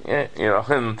 and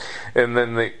and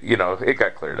then it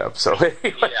got cleared up. So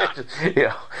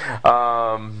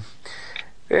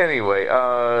Anyway,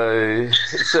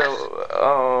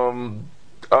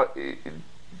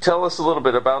 tell us a little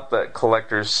bit about that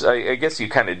collector's. I guess you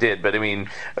kind of did, but I mean,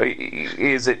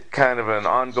 is it kind of an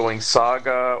ongoing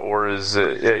saga, or is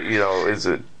it is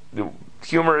it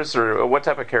humorous, or what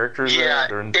type of characters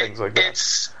are and things like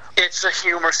that? It's a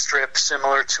humor strip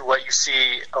similar to what you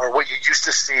see, or what you used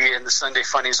to see in the Sunday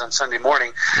Funnies on Sunday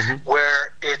morning,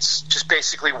 where it's just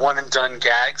basically one and done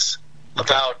gags.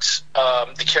 about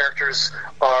the characters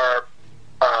are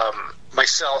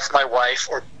myself, my wife,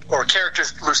 or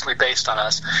characters loosely based on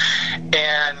us,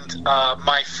 and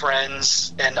my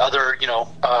friends and other,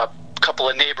 couple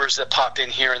of neighbors that pop in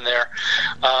here and there.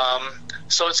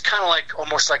 So it's kind of like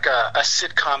almost like a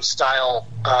sitcom style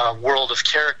world of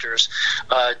characters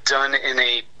done in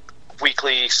a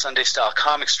weekly Sunday style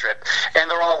comic strip, and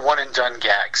they're all one and done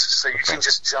gags. So you can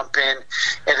just jump in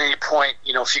at any point.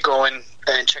 If you go in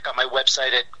and check out my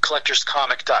website at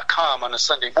collectorscomic.com on a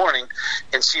Sunday morning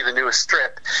and see the newest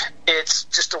strip, it's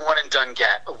just a one and done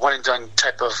gag, a one and done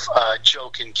type of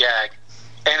joke and gag,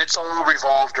 and it's all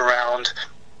revolved around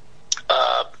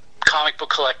comic book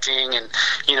collecting and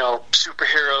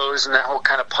superheroes and that whole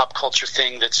kind of pop culture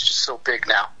thing that's just so big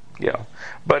now. Yeah,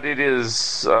 but it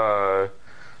is I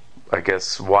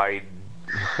guess wide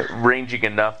ranging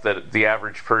enough that the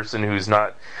average person who's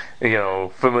not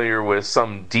familiar with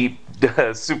some deep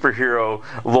superhero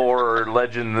lore or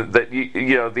legend, that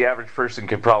the average person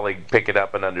can probably pick it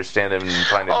up and understand it and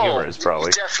find it humorous,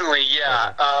 probably. Definitely,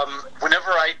 yeah.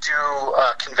 Whenever I do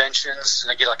conventions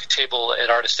and I get like a table at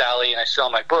Artist Alley and I sell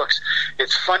my books,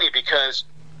 it's funny because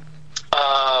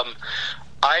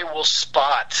I will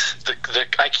spot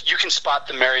you can spot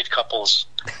the married couples,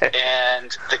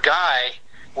 and the guy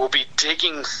will be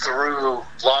digging through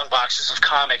long boxes of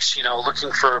comics,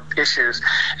 looking for issues,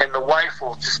 and the wife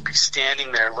will just be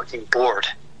standing there looking bored.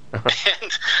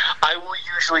 And I will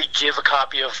usually give a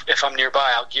copy of, if I'm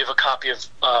nearby, I'll give a copy of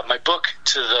my book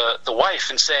to the wife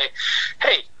and say,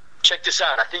 hey, check this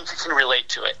out. I think you can relate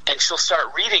to it. And she'll start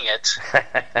reading it,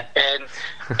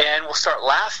 and we'll start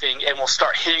laughing, and we'll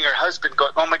start hitting her husband,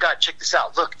 going, oh my God, check this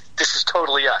out. Look, this is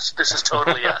totally us. This is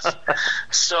totally us.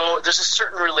 So there's a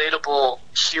certain relatable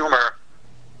humor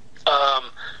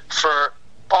for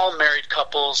all married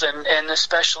couples, and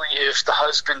especially if the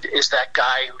husband is that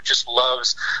guy who just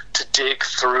loves to dig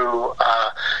through,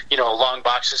 long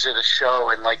boxes at a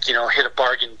show and hit a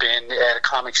bargain bin at a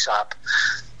comic shop.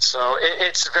 So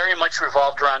it's very much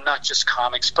revolved around not just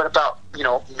comics, but about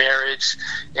marriage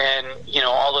and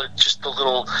all the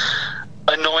little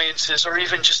annoyances or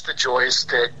even just the joys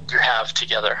that you have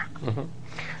together. Mm-hmm.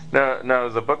 Now,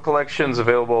 the book collection's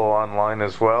available online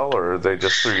as well, or are they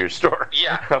just through your store?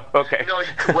 Yeah. Okay.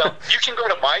 Well, you can go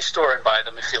to my store and buy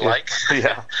them if you like.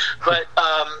 Yeah. But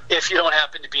if you don't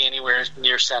happen to be anywhere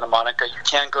near Santa Monica, you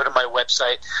can go to my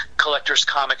website,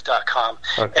 collectorscomic.com,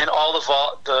 and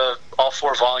all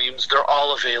four volumes, they're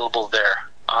all available there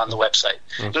on the website,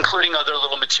 including other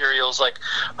little materials like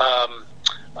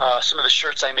some of the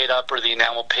shirts I made up or the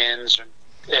enamel pins,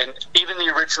 and even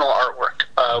the original artwork.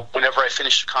 Whenever I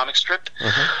finish a comic strip,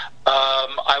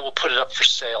 I will put it up for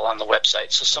sale on the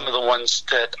website. So some of the ones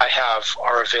that I have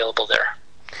are available there.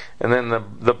 And then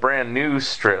the brand new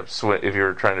strips, if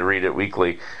you're trying to read it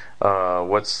weekly,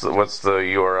 what's the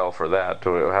URL for that?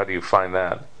 How do you find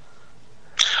that?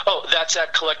 Oh, that's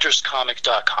at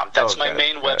collectorscomic.com. That's my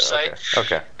main website.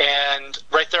 Okay. And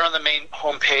right there on the main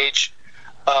homepage,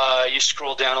 you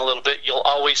scroll down a little bit, you'll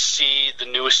always see the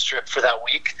newest strip for that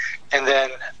week. And then,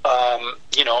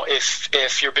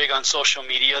 if you're big on social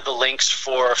media, the links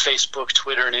for Facebook,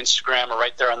 Twitter, and Instagram are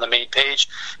right there on the main page.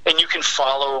 And you can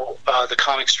follow the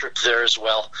comic strip there as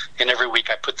well. And every week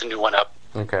I put the new one up.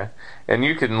 Okay. And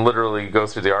you can literally go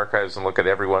through the archives and look at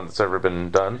every one that's ever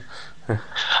been done?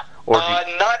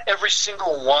 Not every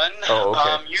single one. Oh,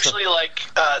 okay. Usually,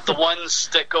 the ones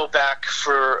that go back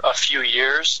for a few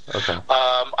years. Okay.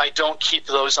 I don't keep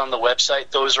those on the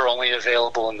website. Those are only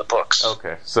available in the books.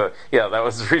 Okay. So, yeah, that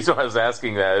was the reason I was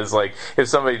asking that. Is if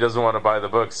somebody doesn't want to buy the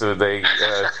book, so they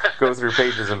go through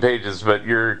pages and pages, but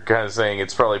you're kind of saying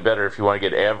it's probably better if you want to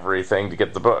get everything to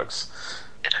get the books.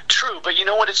 True, but you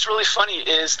know what? It's really funny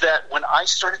is that when I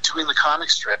started doing the comic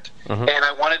strip and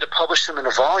I wanted to publish them in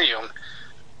a volume,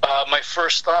 my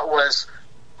first thought was,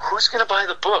 who's going to buy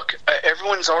the book?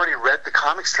 Everyone's already read the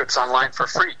comic strips online for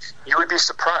free. You would be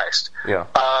surprised. Yeah.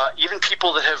 Even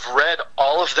people that have read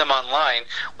all of them online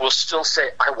will still say,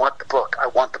 I want the book. I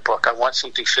want the book. I want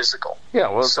something physical. Yeah,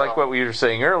 well, it's like what we were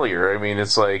saying earlier. I mean,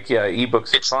 it's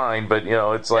ebooks are fine, but,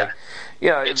 it's like...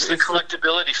 Yeah, it's the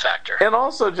collectability factor, and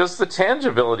also just the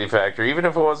tangibility factor. Even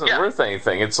if it wasn't worth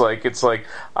anything, it's like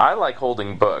I like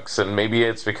holding books, and maybe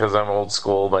it's because I'm old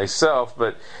school myself.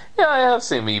 But I have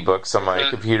some ebooks on my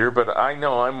computer, but I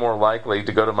know I'm more likely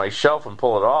to go to my shelf and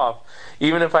pull it off,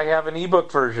 even if I have an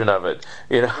ebook version of it.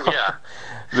 Yeah.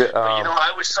 But,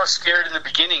 I was so scared in the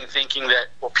beginning, thinking that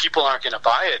people aren't going to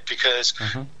buy it because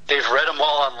they've read them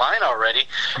all online already,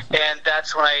 and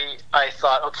that's when I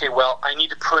thought, okay, well, I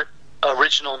need to put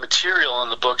original material in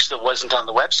the books that wasn't on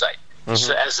the website.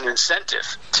 so as an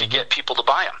incentive to get people to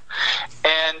buy them.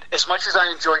 And as much as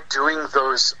I enjoy doing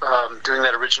those, doing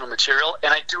that original material,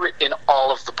 and I do it in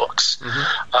all of the books,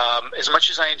 as much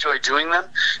as I enjoy doing them,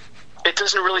 it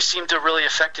doesn't really seem to really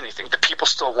affect anything. The people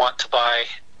still want to buy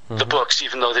the books,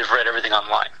 even though they've read everything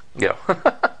online. Yeah.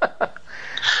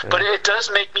 But it gives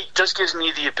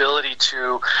me the ability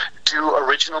to do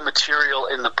original material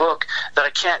in the book that I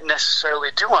can't necessarily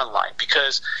do online,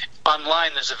 because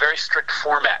online there's a very strict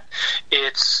format.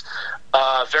 It's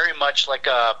very much like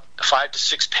a 5 to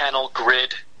 6 panel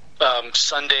grid,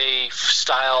 Sunday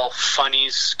style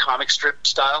funnies comic strip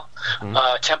style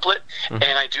template, and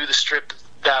I do the strip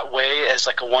that way as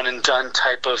like a one and done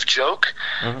type of joke,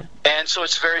 and so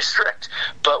it's very strict.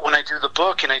 But when I do the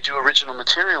book and I do original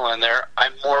material in there,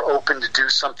 I'm more open to do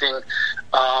something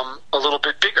a little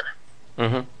bit bigger.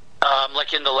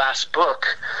 Like in the last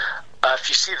book, if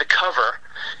you see the cover,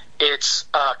 it's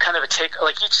kind of a take,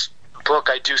 like each book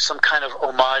I do some kind of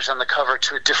homage on the cover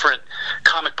to a different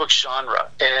comic book genre,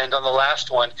 and on the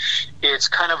last one it's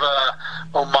kind of a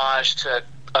homage to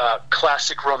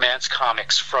classic romance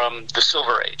comics from the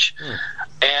Silver Age.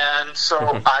 And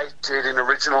so I did an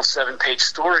original 7-page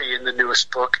story in the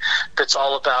newest book that's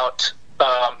all about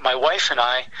my wife and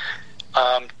I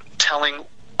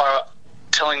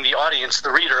telling the audience,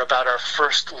 the reader, about our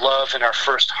first love and our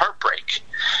first heartbreak.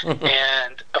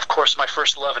 And of course my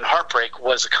first love and heartbreak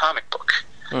was a comic book.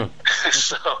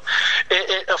 So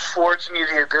it affords me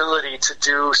the ability to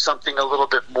do something a little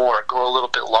bit more, go a little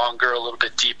bit longer, a little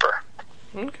bit deeper.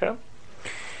 Okay.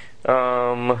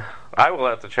 I will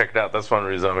have to check it out. That's one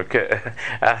reason I'm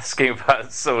asking about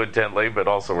it so intently, but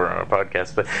also we're on a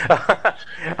podcast. But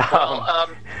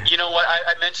you know what?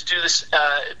 I meant to do this,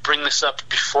 bring this up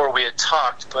before we had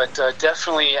talked, but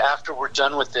definitely after we're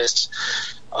done with this,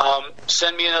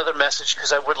 send me another message,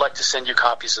 because I would like to send you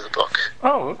copies of the book.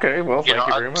 Oh, okay. Well, thank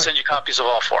you very much. I'll send you copies of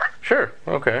all 4. Sure.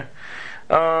 Okay.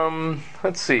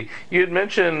 Let's see. You had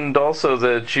mentioned also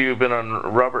that you've been on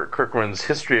Robert Kirkman's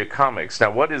History of Comics.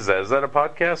 Now, what is that? Is that a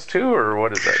podcast too, or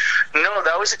what is that? No,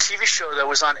 that was a TV show that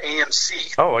was on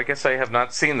AMC. Oh, I guess I have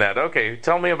not seen that. Okay,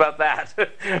 tell me about that.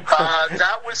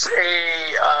 That was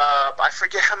I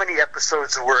forget how many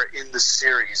episodes were in the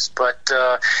series, but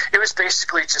it was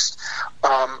basically just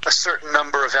a certain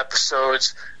number of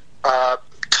episodes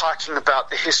talking about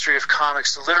the history of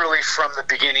comics, literally from the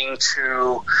beginning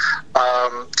to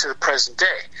the present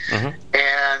day.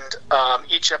 And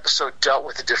each episode dealt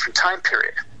with a different time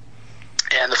period.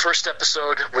 And the first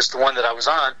episode was the one that I was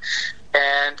on,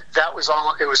 and that was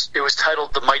all. It was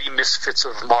titled "The Mighty Misfits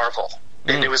of Marvel."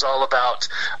 And it was all about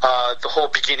the whole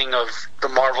beginning of the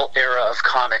Marvel era of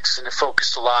comics, and it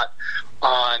focused a lot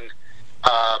on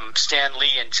Stan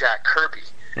Lee and Jack Kirby.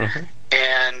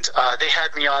 And they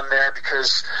had me on there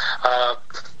because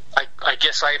I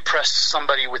guess I impressed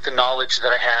somebody with the knowledge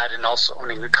that I had, and also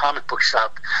owning the comic book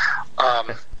shop.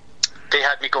 They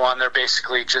had me go on there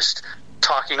basically just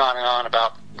talking on and on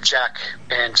about Jack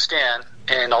and Stan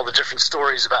and all the different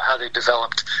stories about how they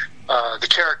developed the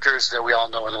characters that we all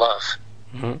know and love.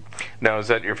 Now, is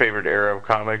that your favorite era of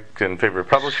comic and favorite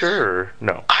publisher, or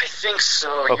no? I think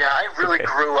so, yeah. I really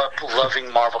grew up loving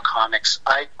Marvel Comics.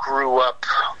 I grew up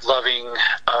loving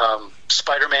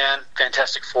Spider-Man,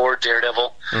 Fantastic Four,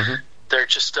 Daredevil. They're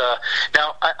just...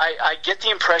 now, I get the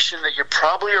impression that you're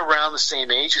probably around the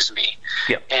same age as me.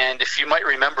 Yep. And if you might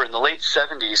remember, in the late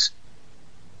 70s,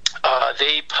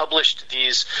 they published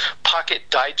these pocket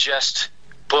digest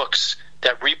books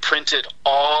that reprinted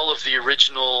all of the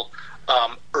original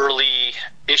early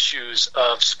issues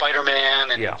of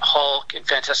Spider-Man and Hulk and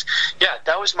Fantastic. Yeah,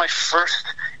 that was my first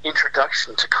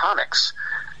introduction to comics.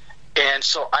 And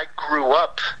so I grew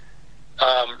up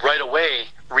right away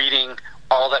reading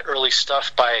all that early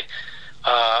stuff by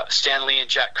Stan Lee and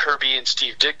Jack Kirby and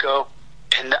Steve Ditko,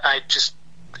 and it just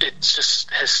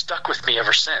has stuck with me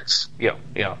ever since. Yeah.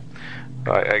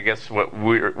 I guess what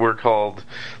we're called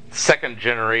second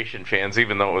generation fans,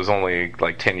 even though it was only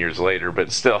like 10 years later,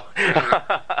 but still.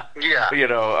 But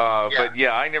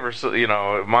yeah, I never saw,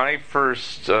 my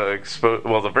first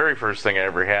the very first thing I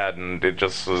ever had, and it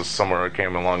just was somewhere it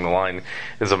came along the line,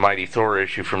 is a Mighty Thor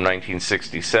issue from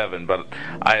 1967, but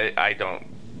I don't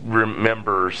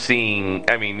remember seeing,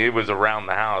 it was around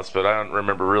the house, but I don't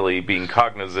remember really being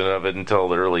cognizant of it until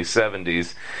the early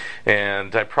 70s,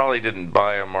 and I probably didn't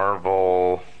buy a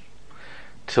Marvel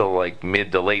till like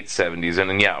mid to late 70s, and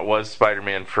then it was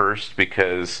Spider-Man first,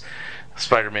 because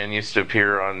Spider-Man used to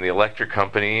appear on the Electric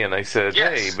Company, and I said,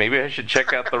 hey, maybe I should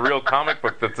check out the real comic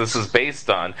book that this is based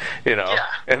on, Yeah.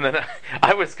 And then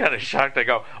I was kind of shocked. I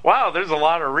go, wow, there's a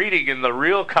lot of reading in the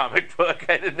real comic book.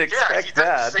 I didn't expect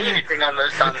that. Yeah, he didn't say anything on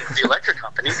the Electric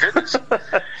Company. Goodness.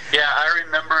 Yeah, I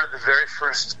remember the very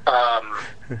first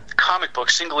comic book,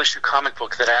 single-issue comic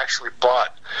book that I actually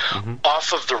bought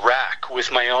off of the rack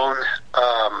with my own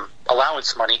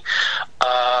allowance money.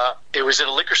 It was at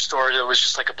a liquor store that was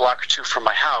just like a block or two from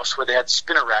my house, where they had the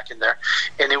spinner rack in there,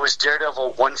 and it was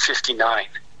Daredevil 159.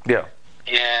 Yeah.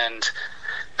 And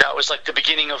that was like the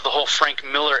beginning of the whole Frank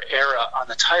Miller era on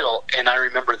the title, and I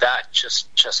remember that just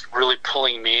really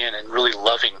pulling me in and really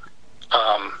loving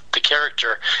the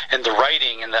character and the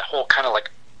writing and that whole kind of like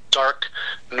dark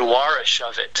noirish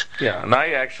of it. Yeah, and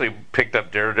I actually picked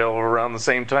up Daredevil around the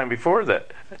same time before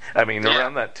that. I mean,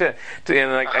 around that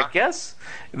and I guess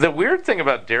the weird thing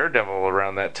about Daredevil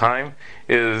around that time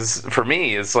is, for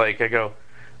me, is like I go,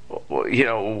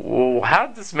 how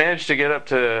did this manage to get up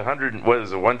to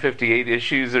 158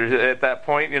 issues at that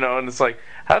point? And it's like,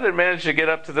 how did it manage to get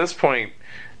up to this point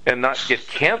and not get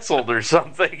canceled or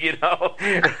something?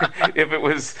 If it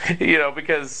was,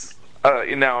 because.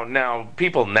 Now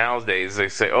people nowadays, they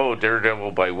say, oh,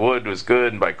 Daredevil by Wood was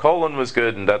good and by Cullen was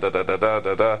good and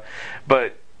da-da-da-da-da-da-da.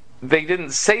 But they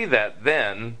didn't say that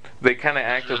then. They kind of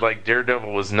acted like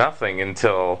Daredevil was nothing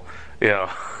until,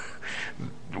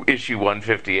 issue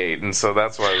 158. And so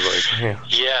that's why I was like,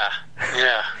 Yeah.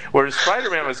 Whereas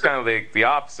Spider-Man was kind of the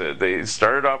opposite. They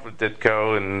started off with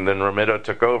Ditko, and then Romito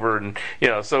took over, and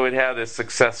so it had a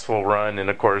successful run. And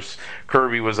of course,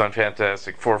 Kirby was on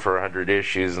Fantastic Four for 100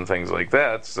 issues and things like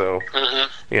that. So,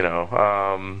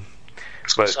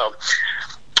 but so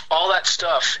all that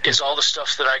stuff is all the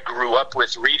stuff that I grew up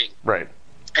with reading. Right.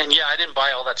 And yeah, I didn't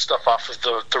buy all that stuff off of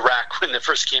the rack when it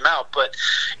first came out, but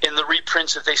in the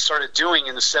reprints that they started doing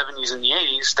in the 70s and the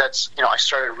 80s, that's, I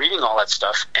started reading all that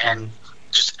stuff and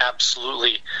just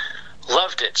absolutely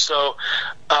loved it. So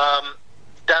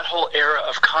that whole era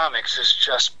of comics is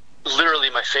just literally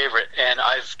my favorite, and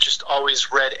I've just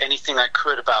always read anything I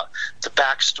could about the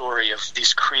backstory of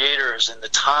these creators and the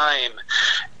time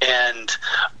and,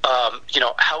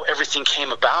 how everything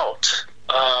came about.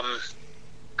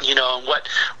 And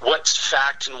what's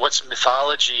fact and what's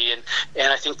mythology,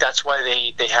 and I think that's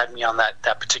why they had me on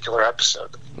that particular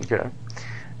episode. Okay.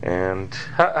 And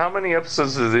how many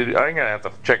episodes is it? I'm gonna have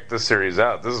to check this series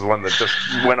out. This is one that just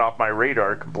went off my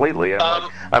radar completely.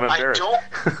 I'm embarrassed.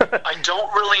 I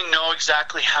don't really know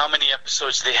exactly how many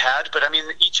episodes they had, but I mean,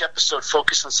 each episode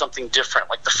focused on something different.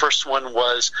 Like the first one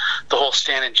was the whole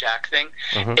Stan and Jack thing,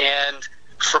 and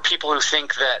for people who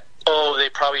think that they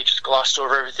probably just glossed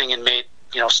over everything and made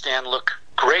Stan look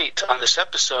great on this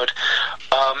episode.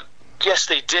 Yes,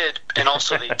 they did, and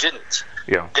also they didn't.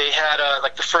 Yeah. They had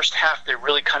like the first half, they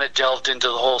really kind of delved into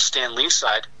the whole Stan Lee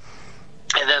side,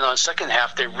 and then on the second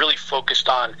half, they really focused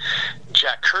on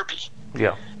Jack Kirby.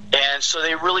 Yeah. And so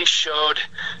they really showed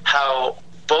how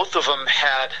both of them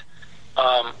had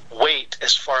weight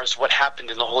as far as what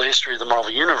happened in the whole history of the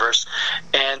Marvel Universe,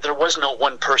 and there was no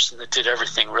one person that did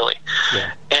everything, really.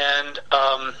 Yeah. And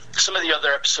some of the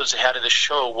other episodes they had of the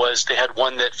show was they had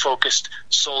one that focused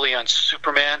solely on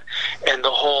Superman and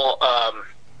the whole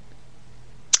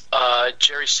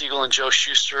Jerry Siegel and Joe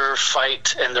Shuster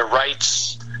fight and their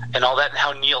rights and all that, and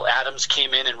how Neil Adams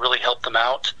came in and really helped them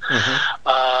out.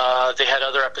 They had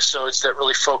other episodes that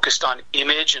really focused on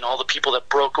Image and all the people that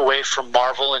broke away from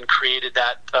Marvel and created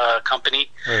that company.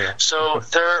 So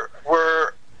there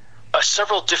were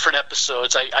several different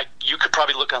episodes. You could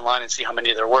probably look online and see how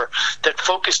many there were that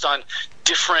focused on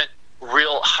different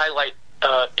real highlight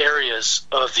areas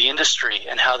of the industry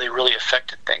and how they really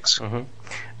affected things.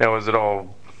 Now, was it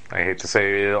all, I hate to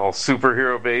say, all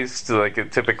superhero based like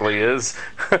it typically is?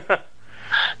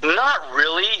 Not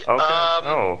really.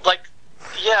 Okay.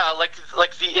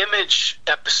 Like the Image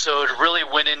episode really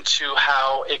went into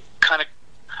how it kind of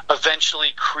eventually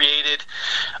created,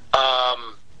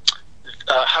 how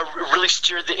it really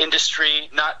steered the industry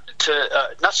not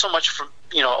so much from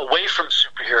away from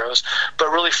superheroes, but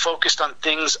really focused on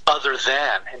things other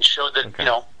than, and showed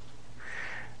that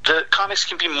the comics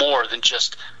can be more than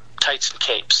just tights and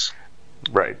capes.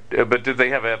 Right, but did they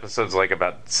have episodes like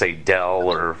about, say, Dell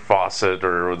or Fawcett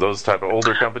or those type of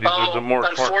older companies?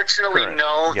 Unfortunately,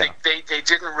 no. Yeah. They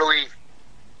didn't really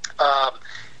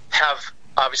have,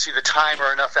 obviously, the time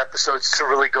or enough episodes to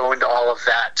really go into all of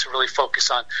that, to really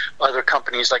focus on other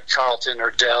companies like Charlton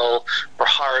or Dell or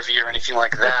Harvey or anything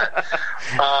like that.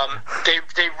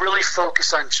 They really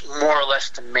focus on more or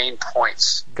less the main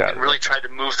points and really tried to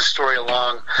move the story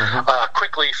along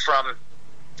quickly from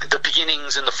the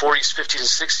beginnings in the 40s, 50s, and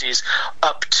 60s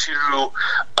up to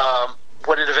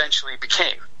what it eventually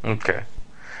became. Okay.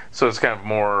 So it's kind of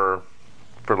more,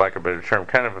 for lack of a better term,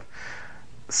 kind of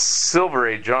Silver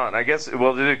Age on, I guess.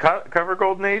 Well, did it cover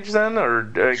Golden Age then,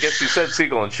 or I guess you said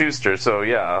Siegel and Schuster, so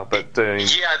yeah. But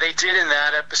yeah, they did in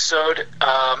that episode,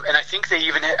 and I think they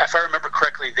even, if I remember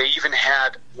correctly, they even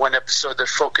had one episode that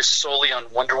focused solely on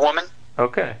Wonder Woman.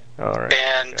 Okay, all right.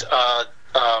 And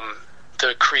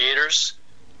the creators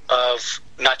of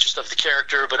not just of the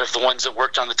character, but of the ones that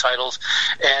worked on the titles,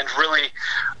 and really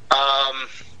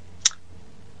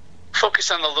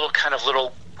focus on the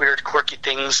little weird, quirky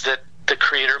things that the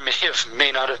creator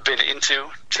may not have been into.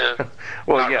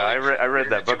 Well, yeah, I read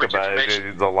that book about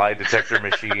it, the lie detector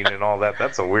machine and all that.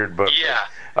 That's a weird book. Yeah,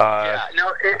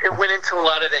 No, it went into a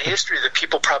lot of the history that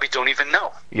people probably don't even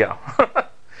know. Yeah.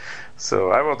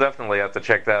 So I will definitely have to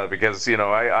check that out because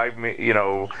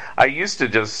I used to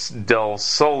just delve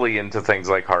solely into things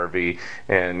like Harvey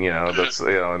and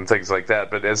and things like that.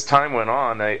 But as time went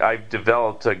on, I've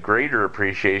developed a greater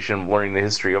appreciation of learning the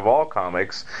history of all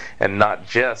comics and not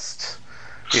just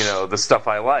the stuff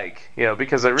I like.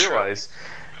 Because I realized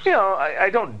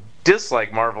I don't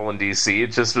dislike Marvel and DC.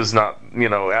 It just was not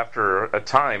after a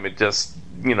time it just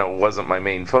wasn't my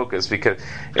main focus because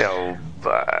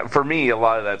for me a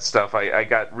lot of that stuff I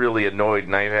got really annoyed,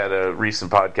 and I had a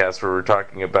recent podcast where we're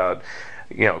talking about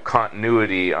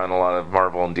continuity on a lot of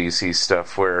Marvel and DC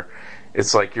stuff where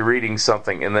it's like you're reading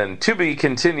something and then to be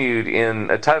continued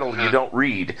in a title you don't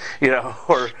read,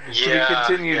 or to be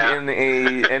continued in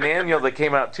an annual that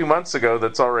came out 2 months ago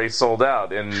that's already sold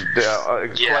out and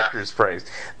collector's praise.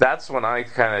 That's when I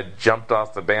kind of jumped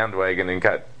off the bandwagon and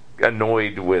got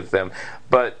annoyed with them.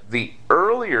 But the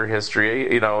earlier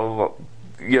history, of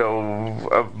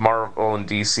Marvel and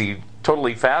DC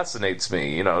totally fascinates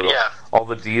me. All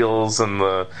the deals and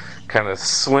the kind of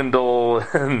swindle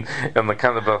and the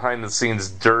kind of behind the scenes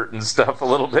dirt and stuff a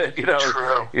little bit.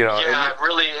 True.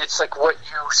 Really, it's like what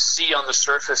you see on the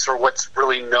surface or what's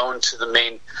really known to the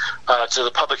main to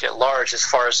the public at large as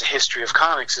far as the history of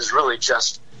comics is really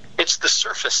just. It's the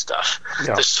surface stuff.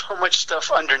 Yeah. There's so much stuff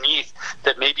underneath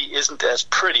that maybe isn't as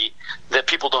pretty that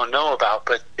people don't know about,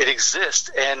 but it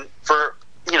exists. And for,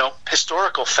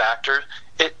 historical factor,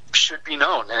 it should be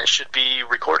known and it should be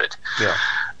recorded. Yeah.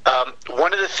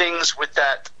 One of the things with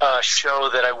that show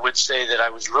that I would say that I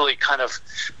was really kind of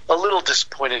a little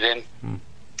disappointed in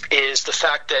is the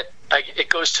fact that it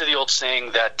goes to the old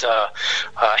saying that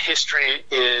history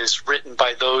is written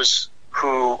by those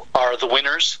who are the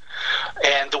winners,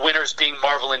 and the winners being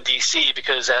Marvel and DC,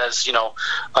 because as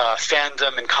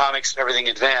fandom and comics and everything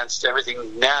advanced,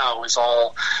 everything now is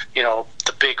all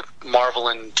the big Marvel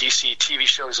and DC TV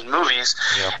shows and movies.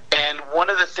 Yeah. And one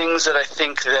of the things that I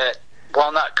think that,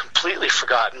 while not completely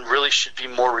forgotten, really should be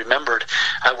more remembered,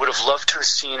 I would have loved to have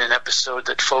seen an episode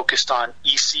that focused on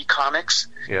EC Comics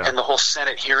and the whole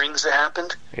Senate hearings that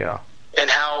happened. Yeah. And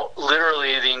how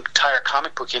literally the entire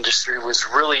comic book industry was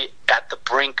really at the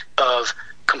brink of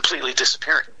completely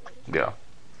disappearing. Yeah.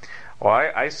 Well,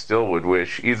 I still would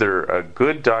wish either a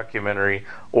good documentary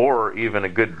or even a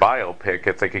good biopic,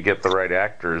 if they could get the right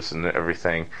actors and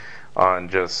everything, on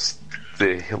just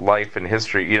the life and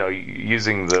history,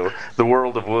 using the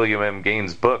World of William M.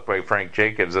 Gaines book by Frank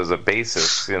Jacobs as a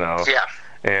basis, Yeah.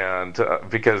 And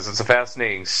because it's a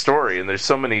fascinating story, and there's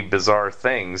so many bizarre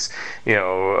things,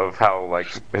 of how like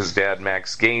his dad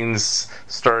Max Gaines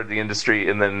started the industry,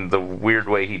 and then the weird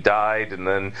way he died, and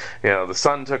then the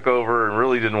son took over and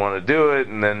really didn't want to do it,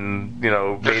 and then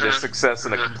made a success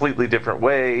in a completely different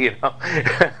way,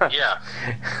 Yeah.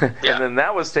 And then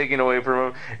that was taken away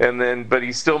from him, but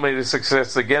he still made a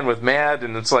success again with Mad,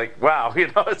 and it's like, wow,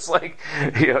 it's like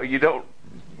you don't.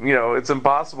 It's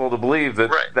impossible to believe that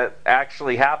that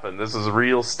actually happened. This is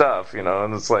real stuff,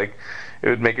 and it's like it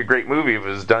would make a great movie if it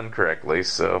was done correctly.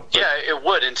 So yeah, it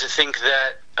would. And to think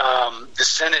that the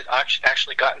Senate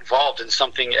actually got involved in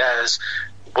something as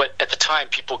what at the time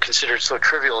people considered so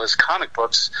trivial as comic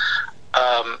books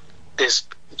is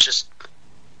just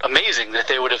amazing that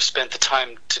they would have spent the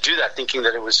time to do that, thinking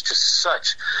that it was just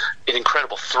such an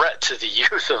incredible threat to the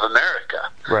youth of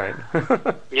America. Right.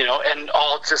 And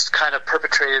all just kind of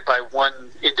perpetrated by one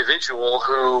individual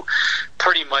who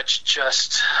pretty much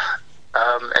just,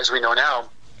 as we know now,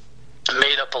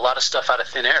 made up a lot of stuff out of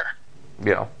thin air.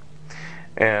 Yeah.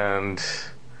 And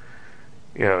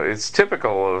it's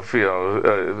typical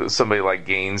of somebody like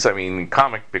Gaines. I mean,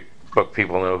 comic book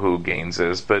people know who Gaines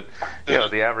is, but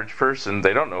the average person,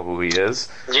 they don't know who he is.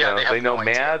 Yeah, they know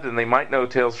Mad, and they might know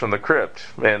Tales from the Crypt,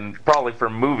 and probably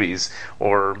from movies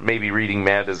or maybe reading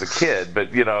Mad as a kid.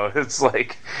 But it's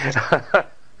like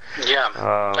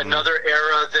Yeah. Another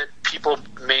era that people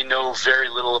may know very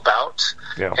little about,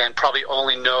 and probably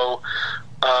only know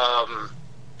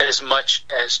as much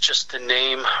as just the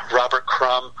name Robert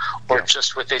Crumb, or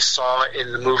just what they saw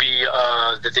in the movie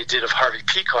that they did of Harvey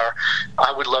Pekar.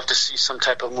 I would love to see some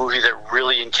type of movie that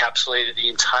really encapsulated the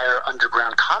entire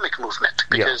underground comic movement,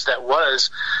 because that was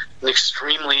an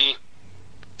extremely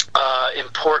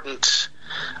important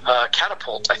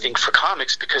catapult, I think, for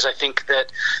comics, because I think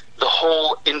that the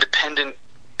whole independent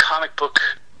comic book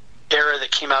era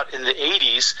that came out in the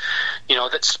 80s,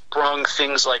 that sprung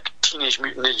things like Teenage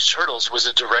Mutant Ninja Turtles, was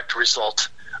a direct result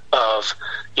of,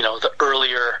 the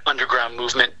earlier underground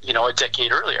movement, a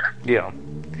decade earlier. Yeah,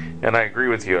 and I agree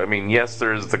with you. I mean, yes,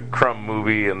 there's the Crumb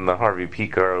movie and the Harvey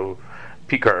Pekar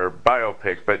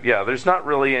biopic, but there's not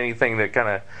really anything that kind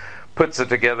of puts it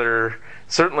together.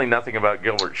 Certainly nothing about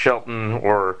Gilbert Shelton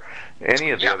or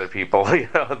any of the other people.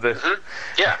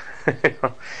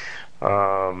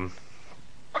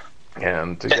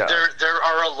 And there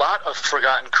are a lot of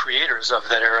forgotten creators of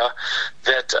that era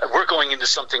that we're going into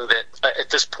something that at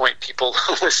this point people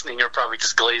listening are probably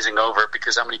just glazing over,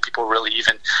 because how many people really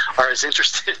even are as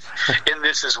interested in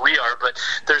this as we are. But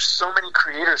there's so many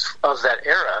creators of that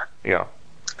era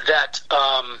that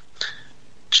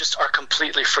just are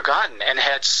completely forgotten, and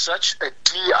had such a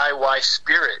DIY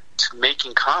spirit to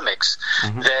making comics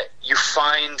that you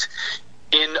find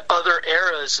in other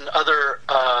eras and other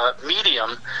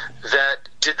medium that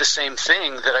did the same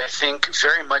thing, that I think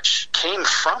very much came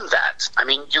from that. I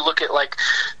mean, you look at like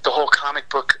the whole comic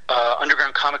book,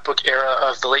 underground comic book era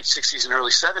of the late 60s and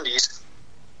early 70s,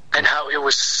 and how it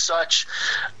was such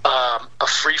a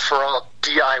free-for-all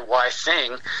DIY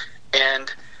thing.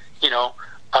 And,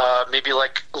 maybe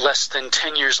like less than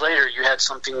 10 years later, you had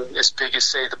something as big as,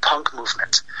 say, the punk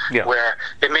movement, where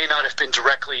it may not have been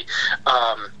directly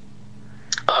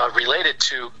related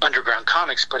to underground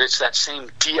comics, but it's that same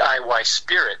DIY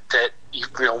spirit that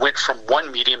went from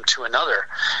one medium to another.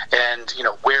 And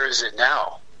where is it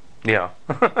now? Yeah.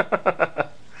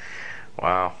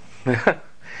 Wow.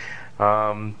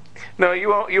 No, you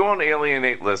won't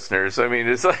alienate listeners. I mean,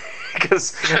 it's like,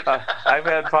 because I've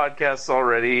had podcasts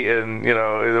already, and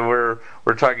we're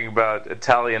talking about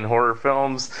Italian horror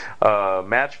films,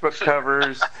 matchbook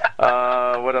covers.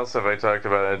 What else have I talked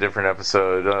about in a different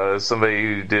episode? Somebody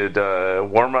who did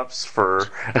warm-ups for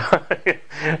so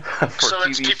TV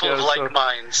it's people shows. of like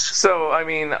minds. So I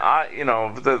mean,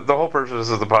 the whole purpose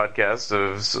of the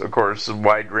podcast is, of course,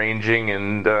 wide-ranging,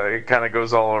 and it kind of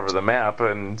goes all over the map,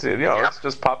 and it's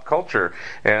just pop culture,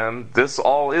 and this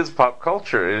all is pop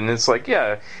culture, and it's like,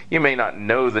 you may not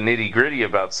know the nitty-gritty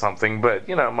about something, but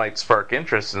it might spark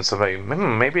interest in somebody.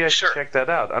 Maybe I should check that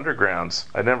out. Undergrounds.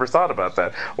 I never thought about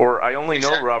that. Or I only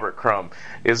know Robert Crumb.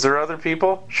 Is there other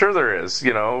people? Sure there is.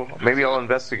 Maybe I'll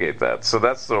investigate that. So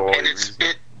that's the whole reason.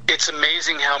 It's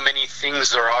amazing how many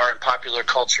things there are in popular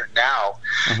culture now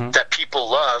that people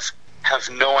love, have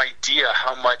no idea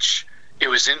how much it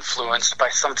was influenced by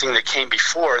something that came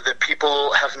before, that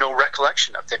people have no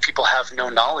recollection of, that people have no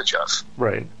knowledge of.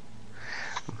 Right.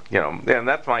 And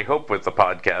that's my hope with the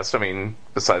podcast. I mean,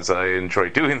 besides I enjoy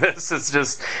doing this, it's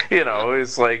just,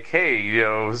 it's like,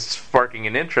 hey, sparking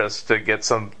an interest to get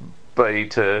somebody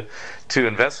to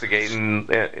investigate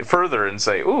and further and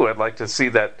say, ooh, I'd like to see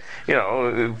that,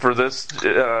 for this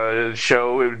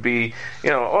show, it would be,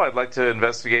 I'd like to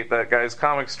investigate that guy's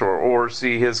comic store, or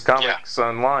see his comics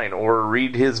online, or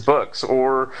read his books,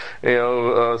 or, see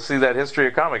that History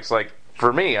of Comics. Like,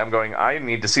 for me, I'm going, I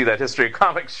need to see that History of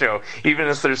Comics show. Even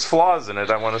if there's flaws in it,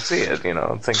 I want to see it,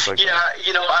 things like that.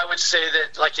 I would say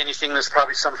that, like anything, there's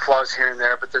probably some flaws here and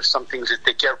there, but there's some things that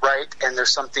they get right, and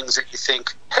there's some things that you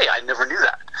think, hey, I never knew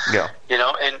that. Yeah.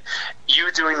 And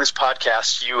you doing this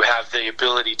podcast, you have the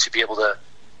ability to be able to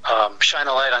shine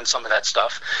a light on some of that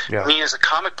stuff. Yeah. Me, as a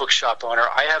comic book shop owner,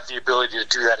 I have the ability to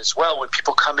do that as well. When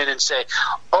people come in and say,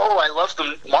 oh, I love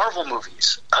the Marvel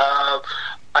movies,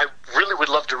 I really would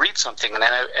love to read something, and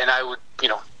I would,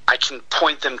 I can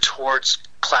point them towards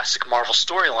classic Marvel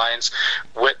storylines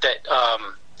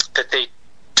that they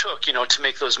took, to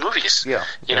make those movies.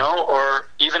 Or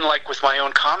even like with my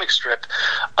own comic strip,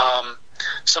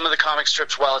 some of the comic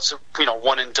strips, while it's a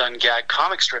one and done gag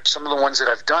comic strip, some of the ones that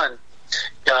I've done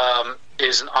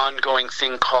is an ongoing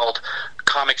thing called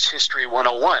Comics History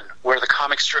 101, where the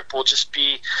comic strip will just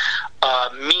be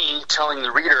me telling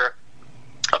the reader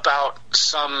about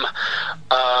some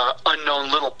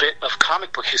unknown little bit of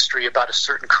comic book history about a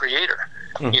certain creator,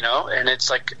 and it's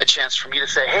like a chance for me to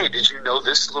say, hey, did you know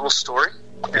this little story?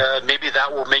 Maybe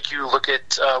that will make you look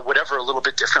at whatever a little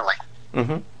bit differently.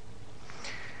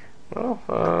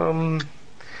 Well,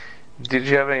 Did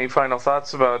you have any final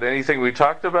thoughts about anything we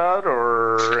talked about,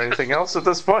 or anything else at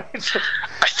this point?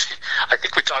 I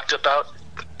think we talked about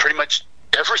pretty much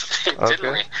everything,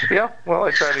 didn't we? Yeah. Well,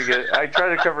 I try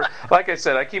to cover. Like I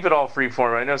said, I keep it all free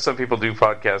form. I know some people do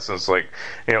podcasts, and it's like,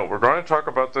 we're going to talk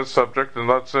about this subject, and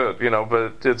that's it.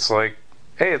 But it's like,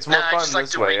 hey, it's more fun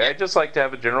this way. I just like to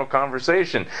have a general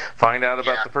conversation, find out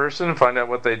about the person, find out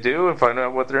what they do, and find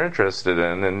out what they're interested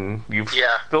in. And you've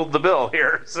filled the bill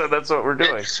here, so that's what we're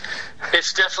doing.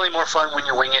 It's definitely more fun when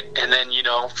you wing it, and then,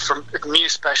 for me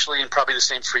especially, and probably the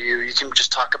same for you, you can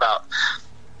just talk about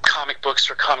comic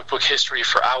books or comic book history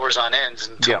for hours on end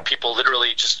until people literally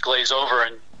just glaze over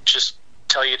and just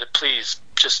tell you to please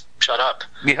just shut up.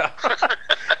 Yeah.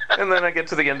 And then I get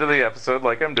to the end of the episode,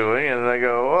 like I'm doing, and I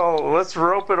go, well, let's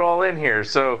rope it all in here.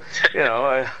 So,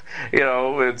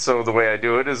 and so the way I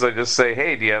do it is I just say,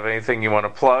 hey, do you have anything you want to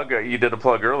plug? You did a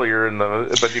plug earlier,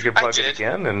 but you can plug it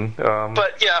again. And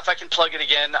but yeah, if I can plug it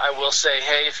again, I will say,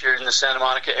 hey, if you're in the Santa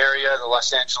Monica area, the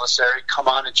Los Angeles area, come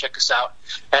on and check us out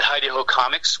at Heidi Ho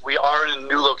Comics. We are in a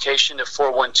new location at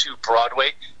 412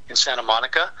 Broadway in Santa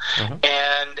Monica. Mm-hmm.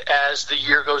 And as the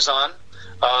year goes on,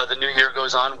 the new year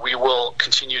goes on, we will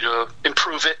continue to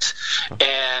improve it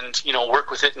and, work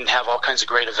with it and have all kinds of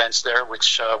great events there,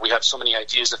 which we have so many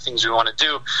ideas of things we want to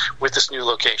do with this new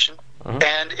location. Mm-hmm.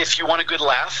 And if you want a good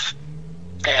laugh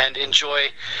and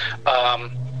enjoy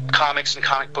comics and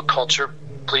comic book culture,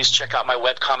 please check out my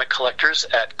webcomic Collectors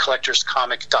at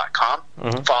collectorscomic.com.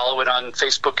 Mm-hmm. Follow it on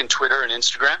Facebook and Twitter and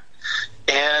Instagram.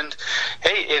 And,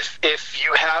 hey, if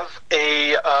you have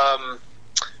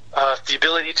the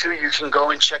ability to, you can go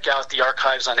and check out the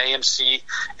archives on AMC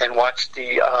and watch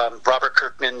the Robert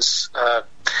Kirkman's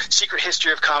Secret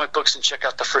History of Comic Books and check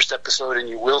out the first episode, and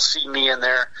you will see me in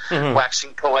there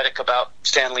waxing poetic about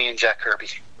Stan Lee and Jack Kirby.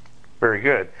 Very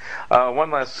good.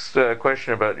 One last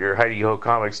question about your Heidi Ho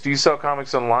Comics. Do you sell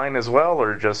comics online as well,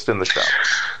 or just in the shop?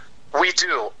 We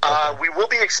do. Okay. We will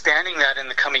be expanding that in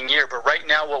the coming year, but right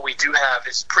now what we do have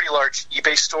is a pretty large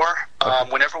eBay store.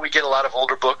 Okay. Whenever we get a lot of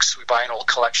older books, we buy an old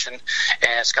collection,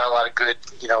 and it's got a lot of good,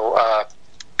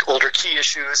 older key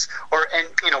issues, and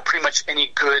pretty much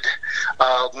any good,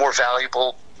 more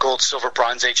valuable gold, silver,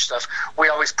 Bronze Age stuff. We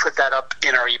always put that up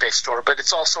in our eBay store, but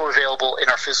it's also available in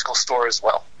our physical store as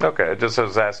well. Okay, I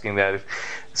was asking that if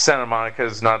Santa Monica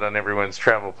is not on everyone's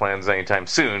travel plans anytime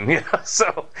soon,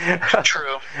 so.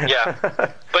 True, yeah.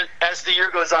 But as the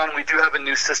year goes on, we do have a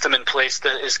new system in place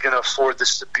that is going to afford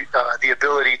this the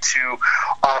ability to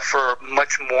offer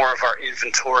much more of our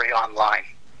inventory online.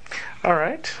 All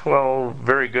right. Well,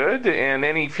 very good. And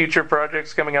any future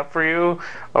projects coming up for you,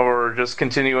 or just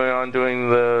continuing on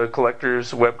doing the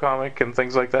collector's webcomic and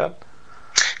things like that?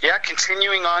 Yeah,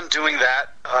 continuing on doing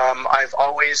that. I've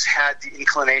always had the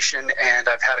inclination, and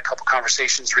I've had a couple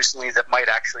conversations recently that might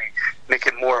actually make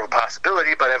it more of a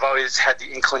possibility, but I've always had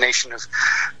the inclination of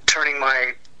turning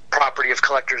my property of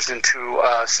collectors into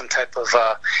some type of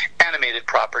animated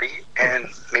property, and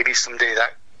maybe someday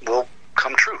that will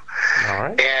come true. All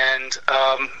right. And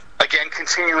again,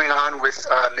 continuing on with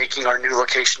making our new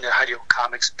location at Heidi Ho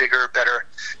Comics bigger, better,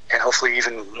 and hopefully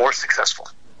even more successful.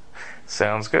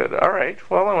 Sounds good. All right.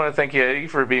 Well, I want to thank you, Eddie,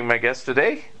 for being my guest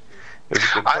today.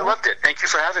 I loved it. Thank you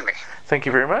for having me. Thank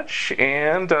you very much,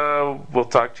 and we'll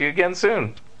talk to you again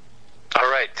soon. All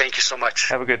right. Thank you so much.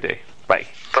 Have a good day. Bye.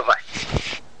 Bye-bye.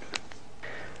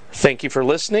 Thank you for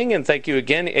listening, and thank you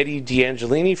again, Eddie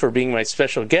D'Angelini, for being my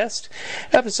special guest.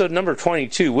 Episode number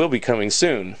 22 will be coming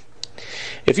soon.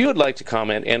 If you would like to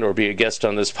comment and or be a guest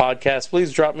on this podcast,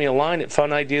 please drop me a line at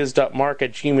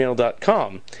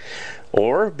funideas.mark@gmail.com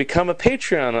or become a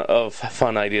Patreon of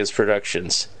Fun Ideas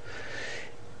Productions.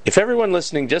 If everyone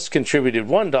listening just contributed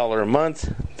 $1 a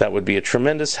month, that would be a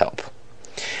tremendous help.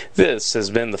 This has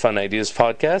been the Fun Ideas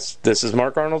Podcast. This is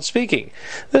Mark Arnold speaking.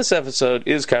 This episode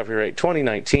is copyright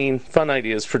 2019 Fun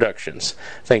Ideas Productions.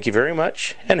 Thank you very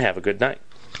much, and have a good night.